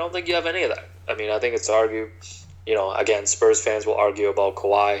Raptors, I don't think you have any of that. I mean, I think it's argued, again, Spurs fans will argue about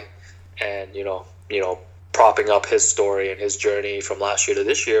Kawhi and, propping up his story and his journey from last year to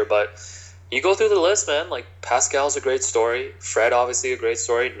this year. But you go through the list, man, like Pascal's a great story. Fred, obviously a great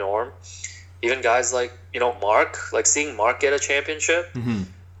story. Norm, even guys like, Mark, like seeing Mark get a championship mm-hmm.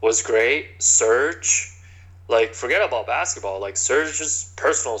 was great. Serge, like forget about basketball. Like Serge's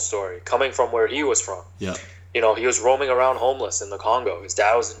personal story coming from where he was from. Yeah. He was roaming around homeless in the Congo. His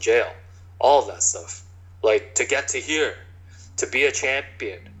dad was in jail. All of that stuff. Like, to get to here, to be a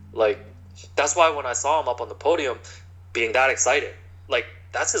champion. Like, that's why when I saw him up on the podium being that excited, like,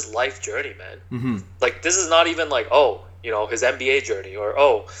 that's his life journey, man. Mm-hmm. Like, this is not even like, his NBA journey, or,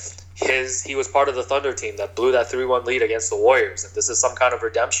 he was part of the Thunder team that blew that 3-1 lead against the Warriors, and this is some kind of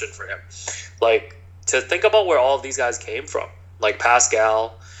redemption for him. Like, to think about where all of these guys came from. Like,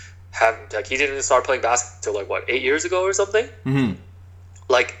 Pascal... he didn't start playing basketball until 8 years ago or something. Mm-hmm.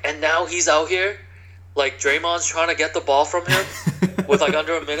 And now he's out here like Draymond's trying to get the ball from him with like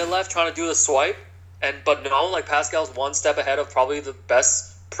under a minute left, trying to do the swipe, but no, like Pascal's one step ahead of probably the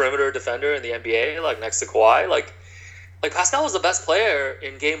best perimeter defender in the NBA, like next to Kawhi. Like Pascal was the best player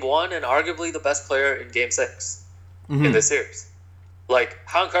in Game 1 and arguably the best player in Game 6 in this series. Like,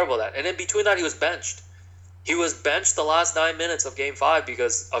 how incredible that. And in between that, he was benched. He was benched the last 9 minutes of Game 5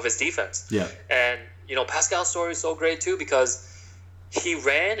 because of his defense. Yeah. And, Pascal's story is so great, too, because he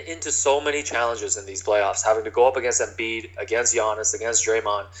ran into so many challenges in these playoffs, having to go up against Embiid, against Giannis, against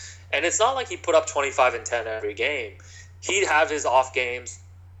Draymond. And it's not like he put up 25 and 10 every game. He'd have his off games.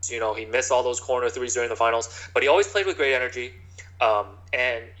 He missed all those corner threes during the finals, but he always played with great energy.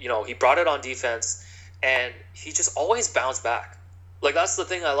 And he brought it on defense, and he just always bounced back. Like, that's the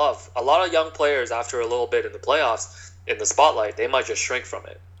thing I love. A lot of young players, after a little bit in the playoffs, in the spotlight, they might just shrink from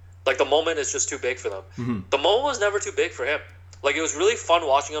it. Like, the moment is just too big for them. Mm-hmm. The moment was never too big for him. Like, it was really fun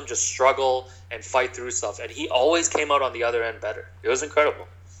watching him just struggle and fight through stuff, and he always came out on the other end better. It was incredible.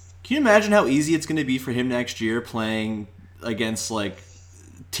 Can you imagine how easy it's going to be for him next year playing against, like,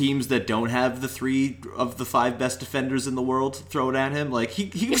 teams that don't have the 3 of the 5 best defenders in the world thrown at him? Like,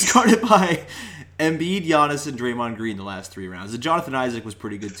 he was guarded by Embiid, Giannis, and Draymond Green the last 3 rounds. And Jonathan Isaac was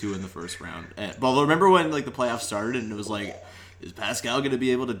pretty good, too, in the first round. But remember when, like, the playoffs started and it was like, is Pascal going to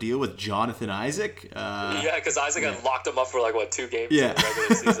be able to deal with Jonathan Isaac? Yeah, because Isaac had locked him up for, 2 games in the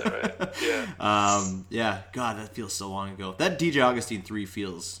regular season, right? Yeah. God, that feels so long ago. That DJ Augustine 3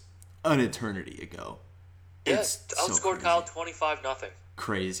 feels an eternity ago. Yes, outscored Kyle 25-0.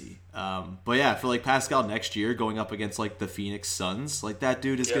 Crazy. But yeah, for Pascal next year going up against the Phoenix Suns, that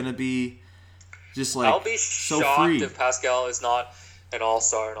dude is going to be just I'll be so shocked free. If Pascal is not an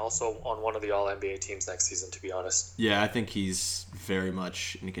all-star and also on one of the all-NBA teams next season, to be honest. Yeah, I think he's very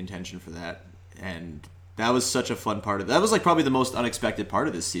much in contention for that. And that was such a fun part of it. That was probably the most unexpected part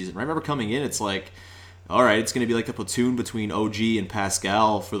of this season. I remember coming in, it's all right, it's going to be a platoon between OG and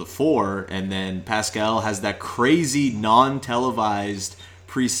Pascal for the 4, and then Pascal has that crazy non-televised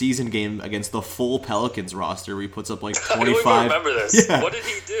preseason game against the full Pelicans roster where he puts up 25. I don't even remember this. Yeah. What did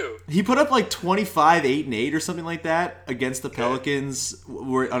he do? He put up 25, 8, and 8 or something like that against the Pelicans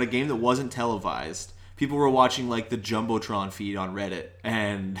on a game that wasn't televised. People were watching the Jumbotron feed on Reddit,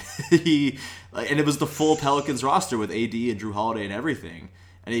 and and it was the full Pelicans roster with AD and Drew Holiday and everything,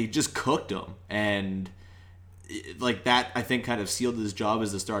 and he just cooked them. And that, I think, kind of sealed his job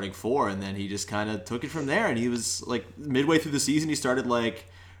as the starting 4, and then he just kind of took it from there. And he was midway through the season, he started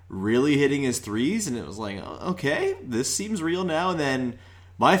really hitting his threes, and it was okay, this seems real now. And then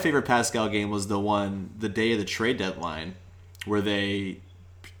my favorite Pascal game was the day of the trade deadline, where they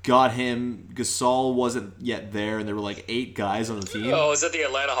got him. Gasol wasn't yet there, and there were 8 guys on the team. Oh, is it the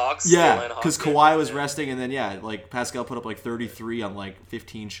Atlanta Hawks? Yeah, because Kawhi was resting, and then Pascal put up 33 on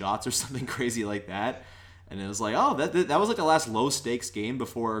 15 shots or something crazy like that. And it was that was the last low stakes game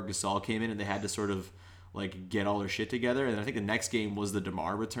before Gasol came in, and they had to sort of get all their shit together. And I think the next game was the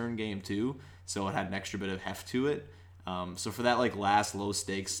DeMar return game too, so it had an extra bit of heft to it. So for that last low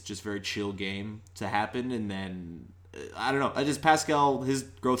stakes, just very chill game to happen, and then I don't know, Pascal, his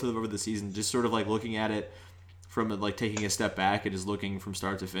growth over the season, just sort of looking at it from taking a step back and just looking from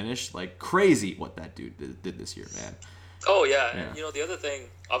start to finish, crazy what that dude did this year, man. Oh, yeah. And, the other thing,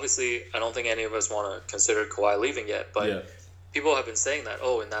 obviously, I don't think any of us want to consider Kawhi leaving yet, but people have been saying that,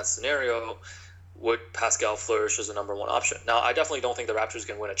 in that scenario, would Pascal flourish as a number 1 option? Now, I definitely don't think the Raptors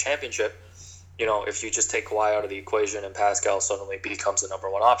can win a championship, if you just take Kawhi out of the equation and Pascal suddenly becomes the number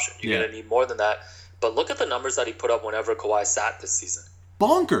 1 option. You're going to need more than that. But look at the numbers that he put up whenever Kawhi sat this season.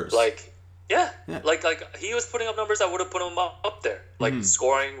 Bonkers. Yeah. He was putting up numbers that would have put him up there.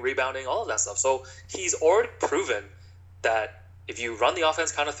 Scoring, rebounding, all of that stuff. So he's already proven that if you run the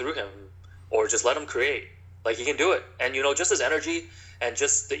offense kind of through him or just let him create, he can do it. And, just his energy and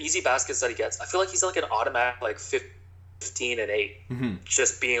just the easy baskets that he gets, I feel like he's an automatic 15 and 8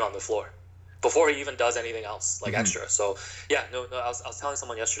 just being on the floor before he even does anything else extra. So, I was telling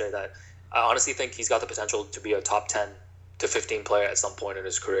someone yesterday that I honestly think he's got the potential to be a top 10 to 15 player at some point in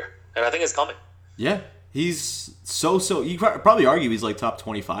his career. And I think it's coming. Yeah. He's so you probably argue he's top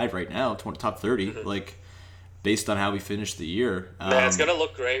 25 right now, top 30, based on how we finished the year. Man, it's going to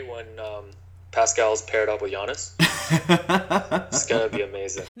look great when Pascal's paired up with Giannis. It's going to be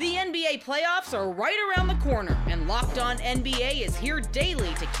amazing. The NBA playoffs are right around the corner, and Locked On NBA is here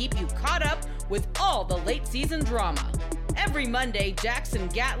daily to keep you caught up with all the late season drama. Every Monday, Jackson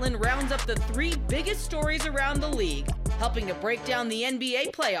Gatlin rounds up the 3 biggest stories around the league, helping to break down the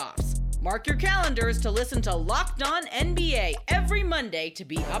NBA playoffs. Mark your calendars to listen to Locked On NBA every Monday to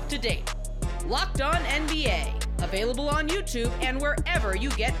be up to date. Locked On NBA, Available on YouTube and wherever you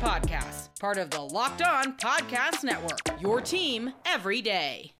get podcasts. Part of the Locked On Podcast Network. Your team every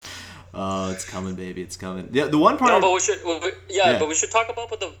day. Oh, it's coming, baby. It's coming. Yeah, the one part. No, but we should talk about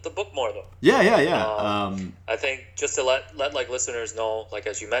the book more though. Yeah. I think just to let like listeners know, like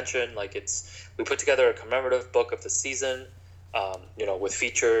as you mentioned, like we put together a commemorative book of the season, with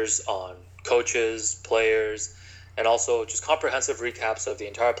features on coaches, players, and also just comprehensive recaps of the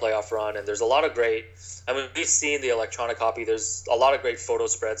entire playoff run. And there's a lot of great. I mean, we've seen the electronic copy. There's a lot of great photo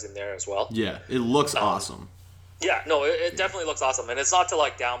spreads in there as well. Yeah, it looks awesome. Yeah, no, it definitely looks awesome. And it's not to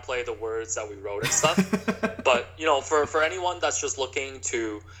like downplay the words that we wrote and stuff. But, for anyone that's just looking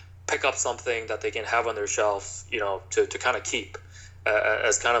to pick up something that they can have on their shelf, to kind of keep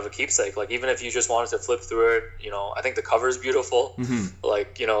as kind of a keepsake. Like, even if you just wanted to flip through it, I think the cover is beautiful. Mm-hmm.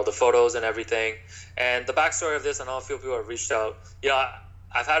 Like, the photos and everything. And the backstory of this, I know a few people have reached out.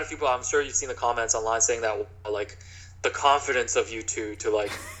 I've had a few people, I'm sure you've seen the comments online saying that, like, the confidence of you two to,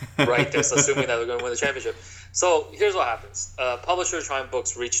 like, write this, assuming that they're going to win the championship. So here's what happens. Publisher Triumph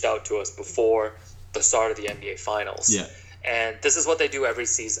Books reached out to us before the start of the NBA Finals. Yeah. And this is what they do every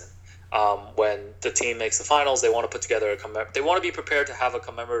season. When the team makes the finals, they want to put together they want to be prepared to have a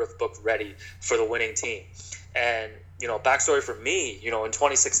commemorative book ready for the winning team. And, backstory for me, in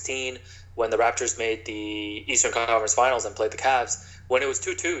 2016, when the Raptors made the Eastern Conference Finals and played the Cavs, when it was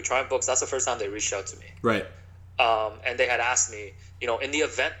 2-2, Triumph Books, that's the first time they reached out to me. Right. And they had asked me, in the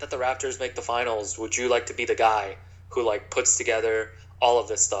event that the Raptors make the finals, would you like to be the guy who like puts together all of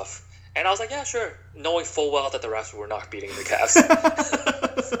this stuff? And I was like, yeah, sure. Knowing full well that the Raptors were not beating the Cavs.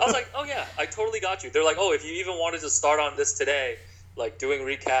 I was like, oh yeah, I totally got you. They're like, oh, if you even wanted to start on this today, like doing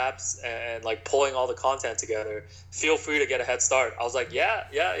recaps and like pulling all the content together, feel free to get a head start. I was like, yeah.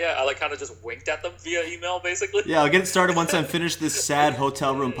 I like kind of just winked at them via email, basically. Yeah, I'll get it started once I'm finished this sad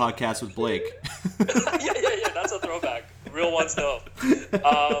hotel room podcast with Blake. Yeah. That's a throwback. Real ones know.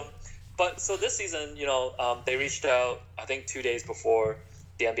 But so this season, they reached out, I think 2 days before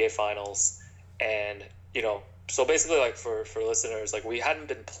the NBA Finals. And, so basically like for listeners, like we hadn't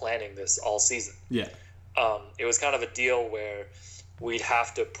been planning this all season. Yeah. It was kind of a deal where we'd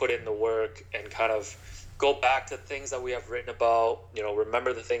have to put in the work and kind of go back to things that we have written about,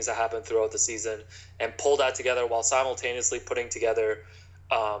 remember the things that happened throughout the season and pull that together while simultaneously putting together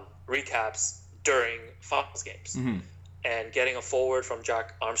recaps during finals games. Mm-hmm. And getting a forward from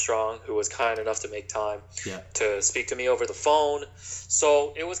Jack Armstrong, who was kind enough to make time to speak to me over the phone.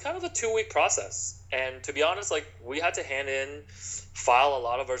 So it was kind of a 2-week process. And to be honest, like we had to file a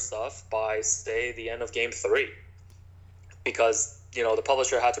lot of our stuff by, say, the end of Game 3. Because, the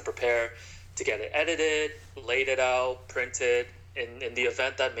publisher had to prepare to get it edited, laid it out, printed, in the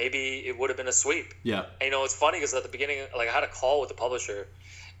event that maybe it would have been a sweep. Yeah. And, it's funny because at the beginning, like I had a call with the publisher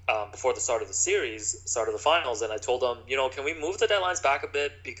before the start of the finals, and I told them, can we move the deadlines back a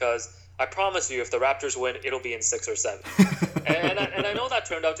bit, because I promise you, if the Raptors win, it'll be in 6 or 7. and I know that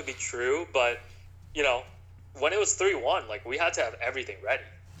turned out to be true, but when it was 3-1, like we had to have everything ready.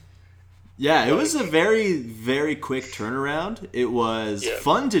 Yeah, it was a very, very quick turnaround. It was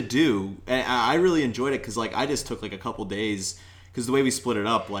fun to do, and I really enjoyed it because like I just took like a couple days. Because the way we split it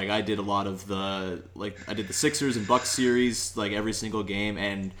up, like I did a lot of I did the Sixers and Bucks series, like every single game,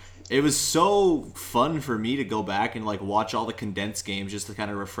 and it was so fun for me to go back and like watch all the condensed games just to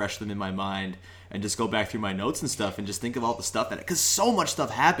kind of refresh them in my mind and just go back through my notes and stuff and just think of all the stuff because so much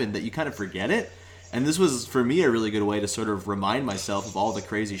stuff happened that you kind of forget it. And this was, for me, a really good way to sort of remind myself of all the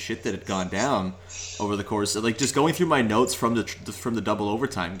crazy shit that had gone down over the course of, like, just going through my notes from the double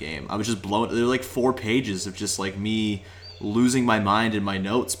overtime game. I was just blown. There were like 4 pages of just like me losing my mind in my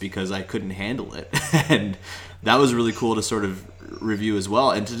notes because I couldn't handle it. And that was really cool to sort of review as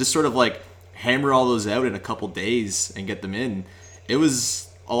well. And to just sort of like hammer all those out in a couple days and get them in. It was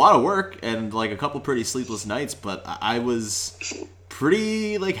a lot of work and like a couple pretty sleepless nights, but I was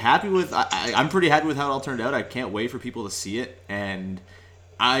pretty like happy with I'm pretty happy with how it all turned out. I can't wait for people to see it, and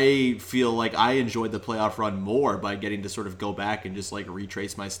I feel like I enjoyed the playoff run more by getting to sort of go back and just like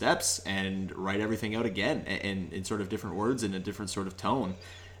retrace my steps and write everything out again in sort of different words and a different sort of tone.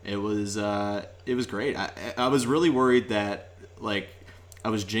 It was great. I was really worried that like I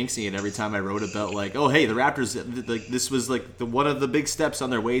was jinxing it every time I wrote about like, oh hey, the Raptors, like this was like one of the big steps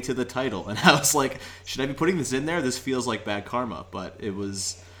on their way to the title, and I was like, should I be putting this in there? This feels like bad karma, but it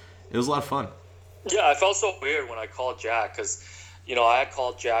was a lot of fun. Yeah, I felt so weird when I called Jack because, I had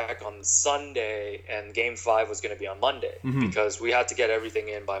called Jack on Sunday and Game 5 was going to be on Monday because we had to get everything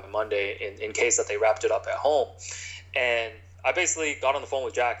in by Monday in case that they wrapped it up at home. And I basically got on the phone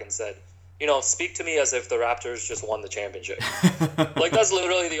with Jack and said, speak to me as if the Raptors just won the championship. Like, that's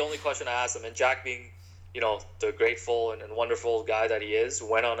literally the only question I asked him. And Jack being, the grateful and wonderful guy that he is,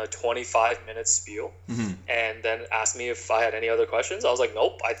 went on a 25-minute spiel and then asked me if I had any other questions. I was like,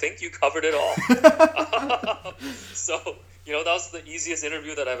 nope, I think you covered it all. So, that was the easiest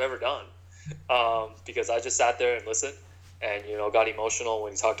interview that I've ever done, because I just sat there and listened and, got emotional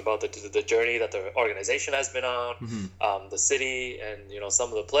when he talked about the journey that the organization has been on, the city and, some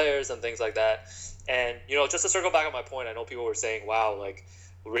of the players and things like that. And, just to circle back on my point, I know people were saying, wow, like,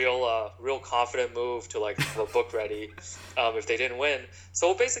 real confident move to like have a book ready if they didn't win.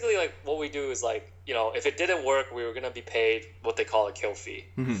 So basically, like, what we do is like, if it didn't work, we were gonna be paid what they call a kill fee,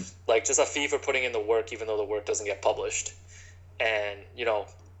 like just a fee for putting in the work, even though the work doesn't get published. And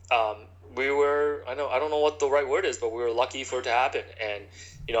we were, I don't know what the right word is, but we were lucky for it to happen. And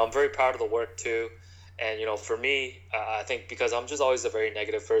I'm very proud of the work too. And for me, I think because I'm just always a very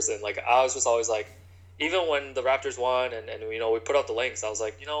negative person, like I was just always like, even when the Raptors won and we put out the links, I was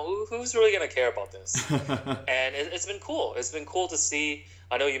like, who's really going to care about this? And it's been cool. It's been cool to see.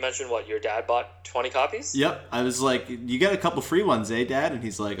 I know you mentioned, your dad bought 20 copies? Yep. I was like, you got a couple free ones, eh, Dad? And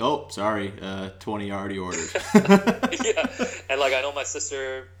he's like, oh, sorry, 20 already ordered. Yeah. And like, I know my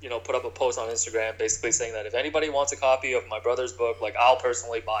sister, put up a post on Instagram basically saying that if anybody wants a copy of my brother's book, like, I'll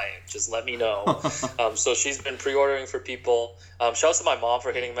personally buy it. Just let me know. So she's been pre-ordering for people. Shout out to my mom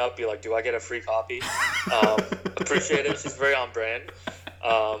for hitting me up, be like, do I get a free copy? Appreciate it. She's very on brand.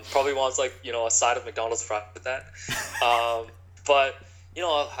 Probably wants like, a side of McDonald's fries with that. But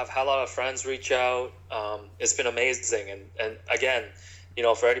I've had a lot of friends reach out. It's been amazing. And again,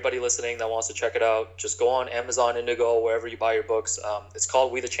 for anybody listening that wants to check it out, just go on Amazon, Indigo, wherever you buy your books. It's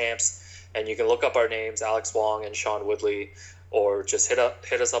called We the Champs, and you can look up our names, Alex Wong and Sean Woodley, or just hit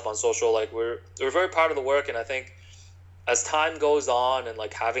us up on social. Like we're very proud of the work, and I think as time goes on and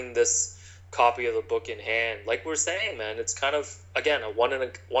like having this copy of the book in hand, like we're saying, man, it's kind of, again, a one of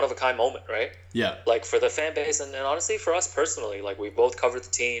a kind moment, right? Yeah. Like for the fan base and honestly for us personally, like we both covered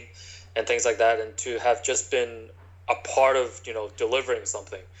the team and things like that, and to have just been a part of delivering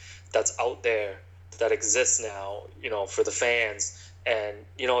something that's out there that exists now, for the fans, and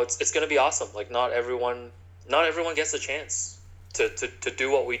it's going to be awesome. Like not everyone gets a chance to do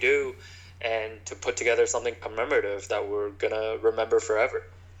what we do and to put together something commemorative that we're gonna remember forever.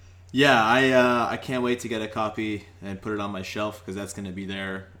 Yeah, I can't wait to get a copy and put it on my shelf, because that's going to be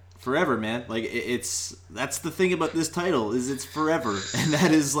there forever, man. Like that's the thing about this title, is it's forever, and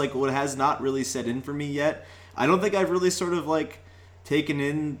that is like what has not really set in for me yet. I don't think I've really sort of like taken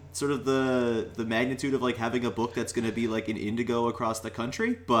in sort of the magnitude of like having a book that's going to be like an Indigo across the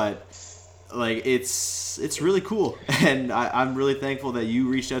country, but like it's really cool, and I'm really thankful that you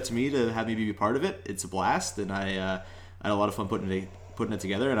reached out to me to have me be a part of it. It's a blast, and I had a lot of fun putting it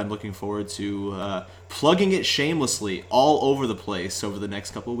together, and I'm looking forward to plugging it shamelessly all over the place over the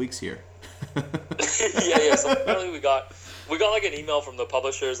next couple of weeks here. yeah. So apparently we got like an email from the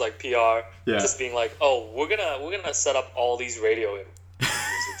publishers, like PR, just being like, "Oh, we're gonna set up all these radio interviews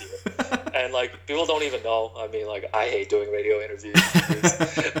with you," and like people don't even know. I mean, like I hate doing radio interviews,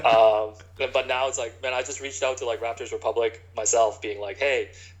 but now it's like, man, I just reached out to like Raptors Republic myself, being like, "Hey,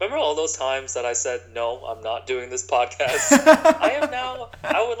 remember all those times that I said no, I'm not doing this podcast?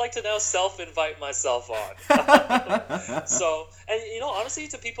 I would like to now self-invite myself on." So, and honestly,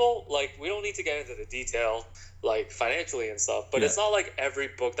 to people, like we don't need to get into the detail, like financially and stuff, but it's not like every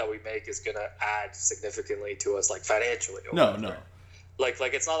book that we make is gonna add significantly to us, like financially. No.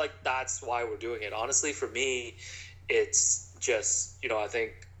 Like it's not like that's why we're doing it. Honestly, for me, it's just, I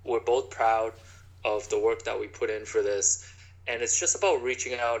think we're both proud of the work that we put in for this, and it's just about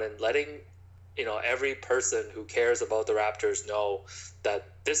reaching out and letting, every person who cares about the Raptors know that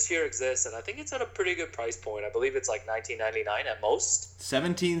this here exists, and I think it's at a pretty good price point. I believe it's like $19.99 at most.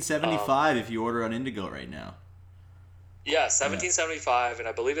 $17.75 if you order on Indigo right now. Yeah, $17.75, and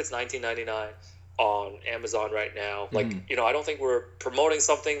I believe it's $19.99 on Amazon right now. Like, I don't think we're promoting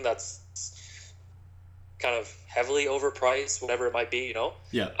something that's kind of heavily overpriced, whatever it might be,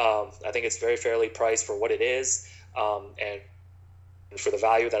 Yeah. I think it's very fairly priced for what it is, and for the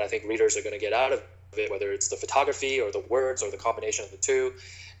value that I think readers are going to get out of it, whether it's the photography or the words or the combination of the two.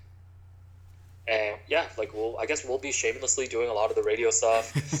 And yeah, like I guess we'll be shamelessly doing a lot of the radio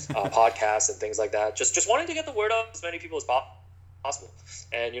stuff, podcasts and things like that. Just wanting to get the word out to as many people as possible.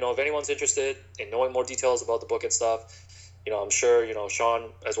 And if anyone's interested in knowing more details about the book and stuff, I'm sure Sean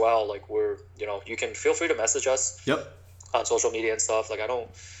as well. Like you can feel free to message us. Yep. On social media and stuff. Like I don't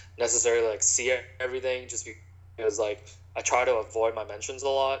necessarily like see everything, just because like I try to avoid my mentions a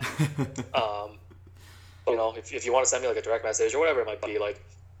lot. But if you want to send me like a direct message or whatever it might be, like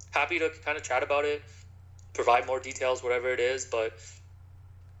happy to kind of chat about it, provide more details, whatever it is. But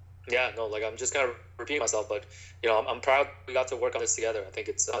Yeah, no, like I'm just kind of repeating myself, but I'm proud we got to work on this together. I think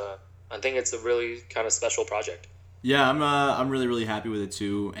it's a really kind of special project. Yeah, I'm really, really happy with it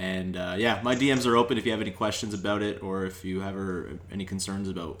too. And my DMs are open if you have any questions about it, or if you have any concerns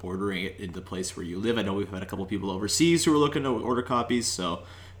about ordering it in the place where you live. I know we've had a couple people overseas who are looking to order copies, so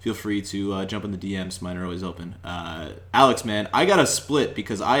feel free to jump in the DMs. Mine are always open. Alex, man, I got a split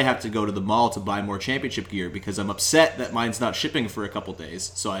because I have to go to the mall to buy more championship gear because I'm upset that mine's not shipping for a couple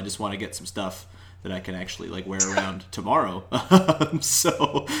days. So I just want to get some stuff that I can actually like wear around tomorrow.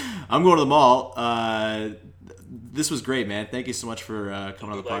 So I'm going to the mall. This was great, man. Thank you so much for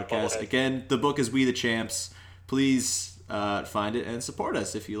coming on the podcast. Again, the book is We the Champs. Please find it and support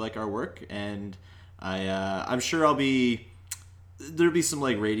us if you like our work. And I'm sure there'll be some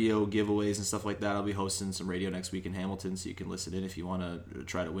like radio giveaways and stuff like that. I'll be hosting some radio next week in Hamilton, so you can listen in if you want to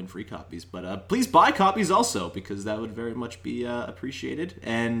try to win free copies. But please buy copies also, because that would very much be appreciated.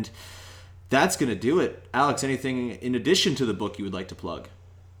 And that's going to do it. Alex, anything in addition to the book you would like to plug?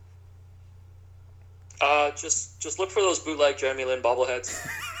 Just look for those bootleg Jeremy Lin bobbleheads.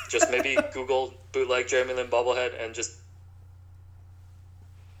 Just maybe Google bootleg Jeremy Lin bobblehead and just.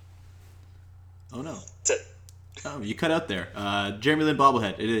 Oh no! That's it. Oh, you cut out there. Jeremy Lin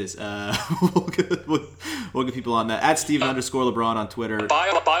bobblehead. It is. We'll get people on that. At Steven_LeBron on Twitter.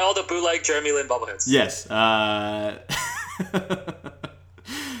 Buy all the bootleg Jeremy Lin bobbleheads. Yes.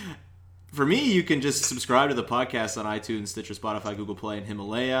 For me, you can just subscribe to the podcast on iTunes, Stitcher, Spotify, Google Play, and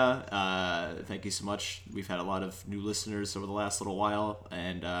Himalaya. Thank you so much. We've had a lot of new listeners over the last little while,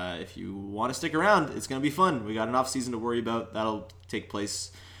 and if you want to stick around, it's going to be fun. We got an off season to worry about. That'll take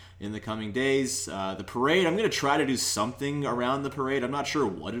place in the coming days. The parade, I'm going to try to do something around the parade. I'm not sure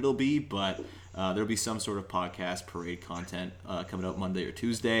what it'll be, but there'll be some sort of podcast parade content coming out Monday or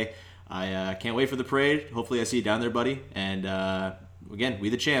Tuesday. I can't wait for the parade. Hopefully I see you down there, buddy. And again, We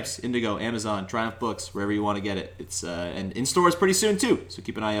the Champs, Indigo, Amazon, Triumph Books, wherever you want to get it. It's and in stores pretty soon too, so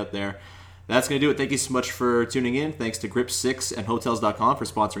keep an eye out there. That's going to do it. Thank you so much for tuning in. Thanks to Grip6 and Hotels.com for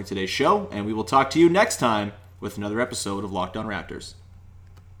sponsoring today's show, and we will talk to you next time with another episode of Locked On Raptors.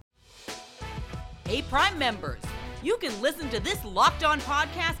 Hey, Prime members, you can listen to this Locked On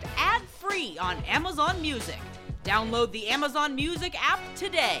podcast ad-free on Amazon Music. Download the Amazon Music app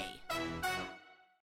today.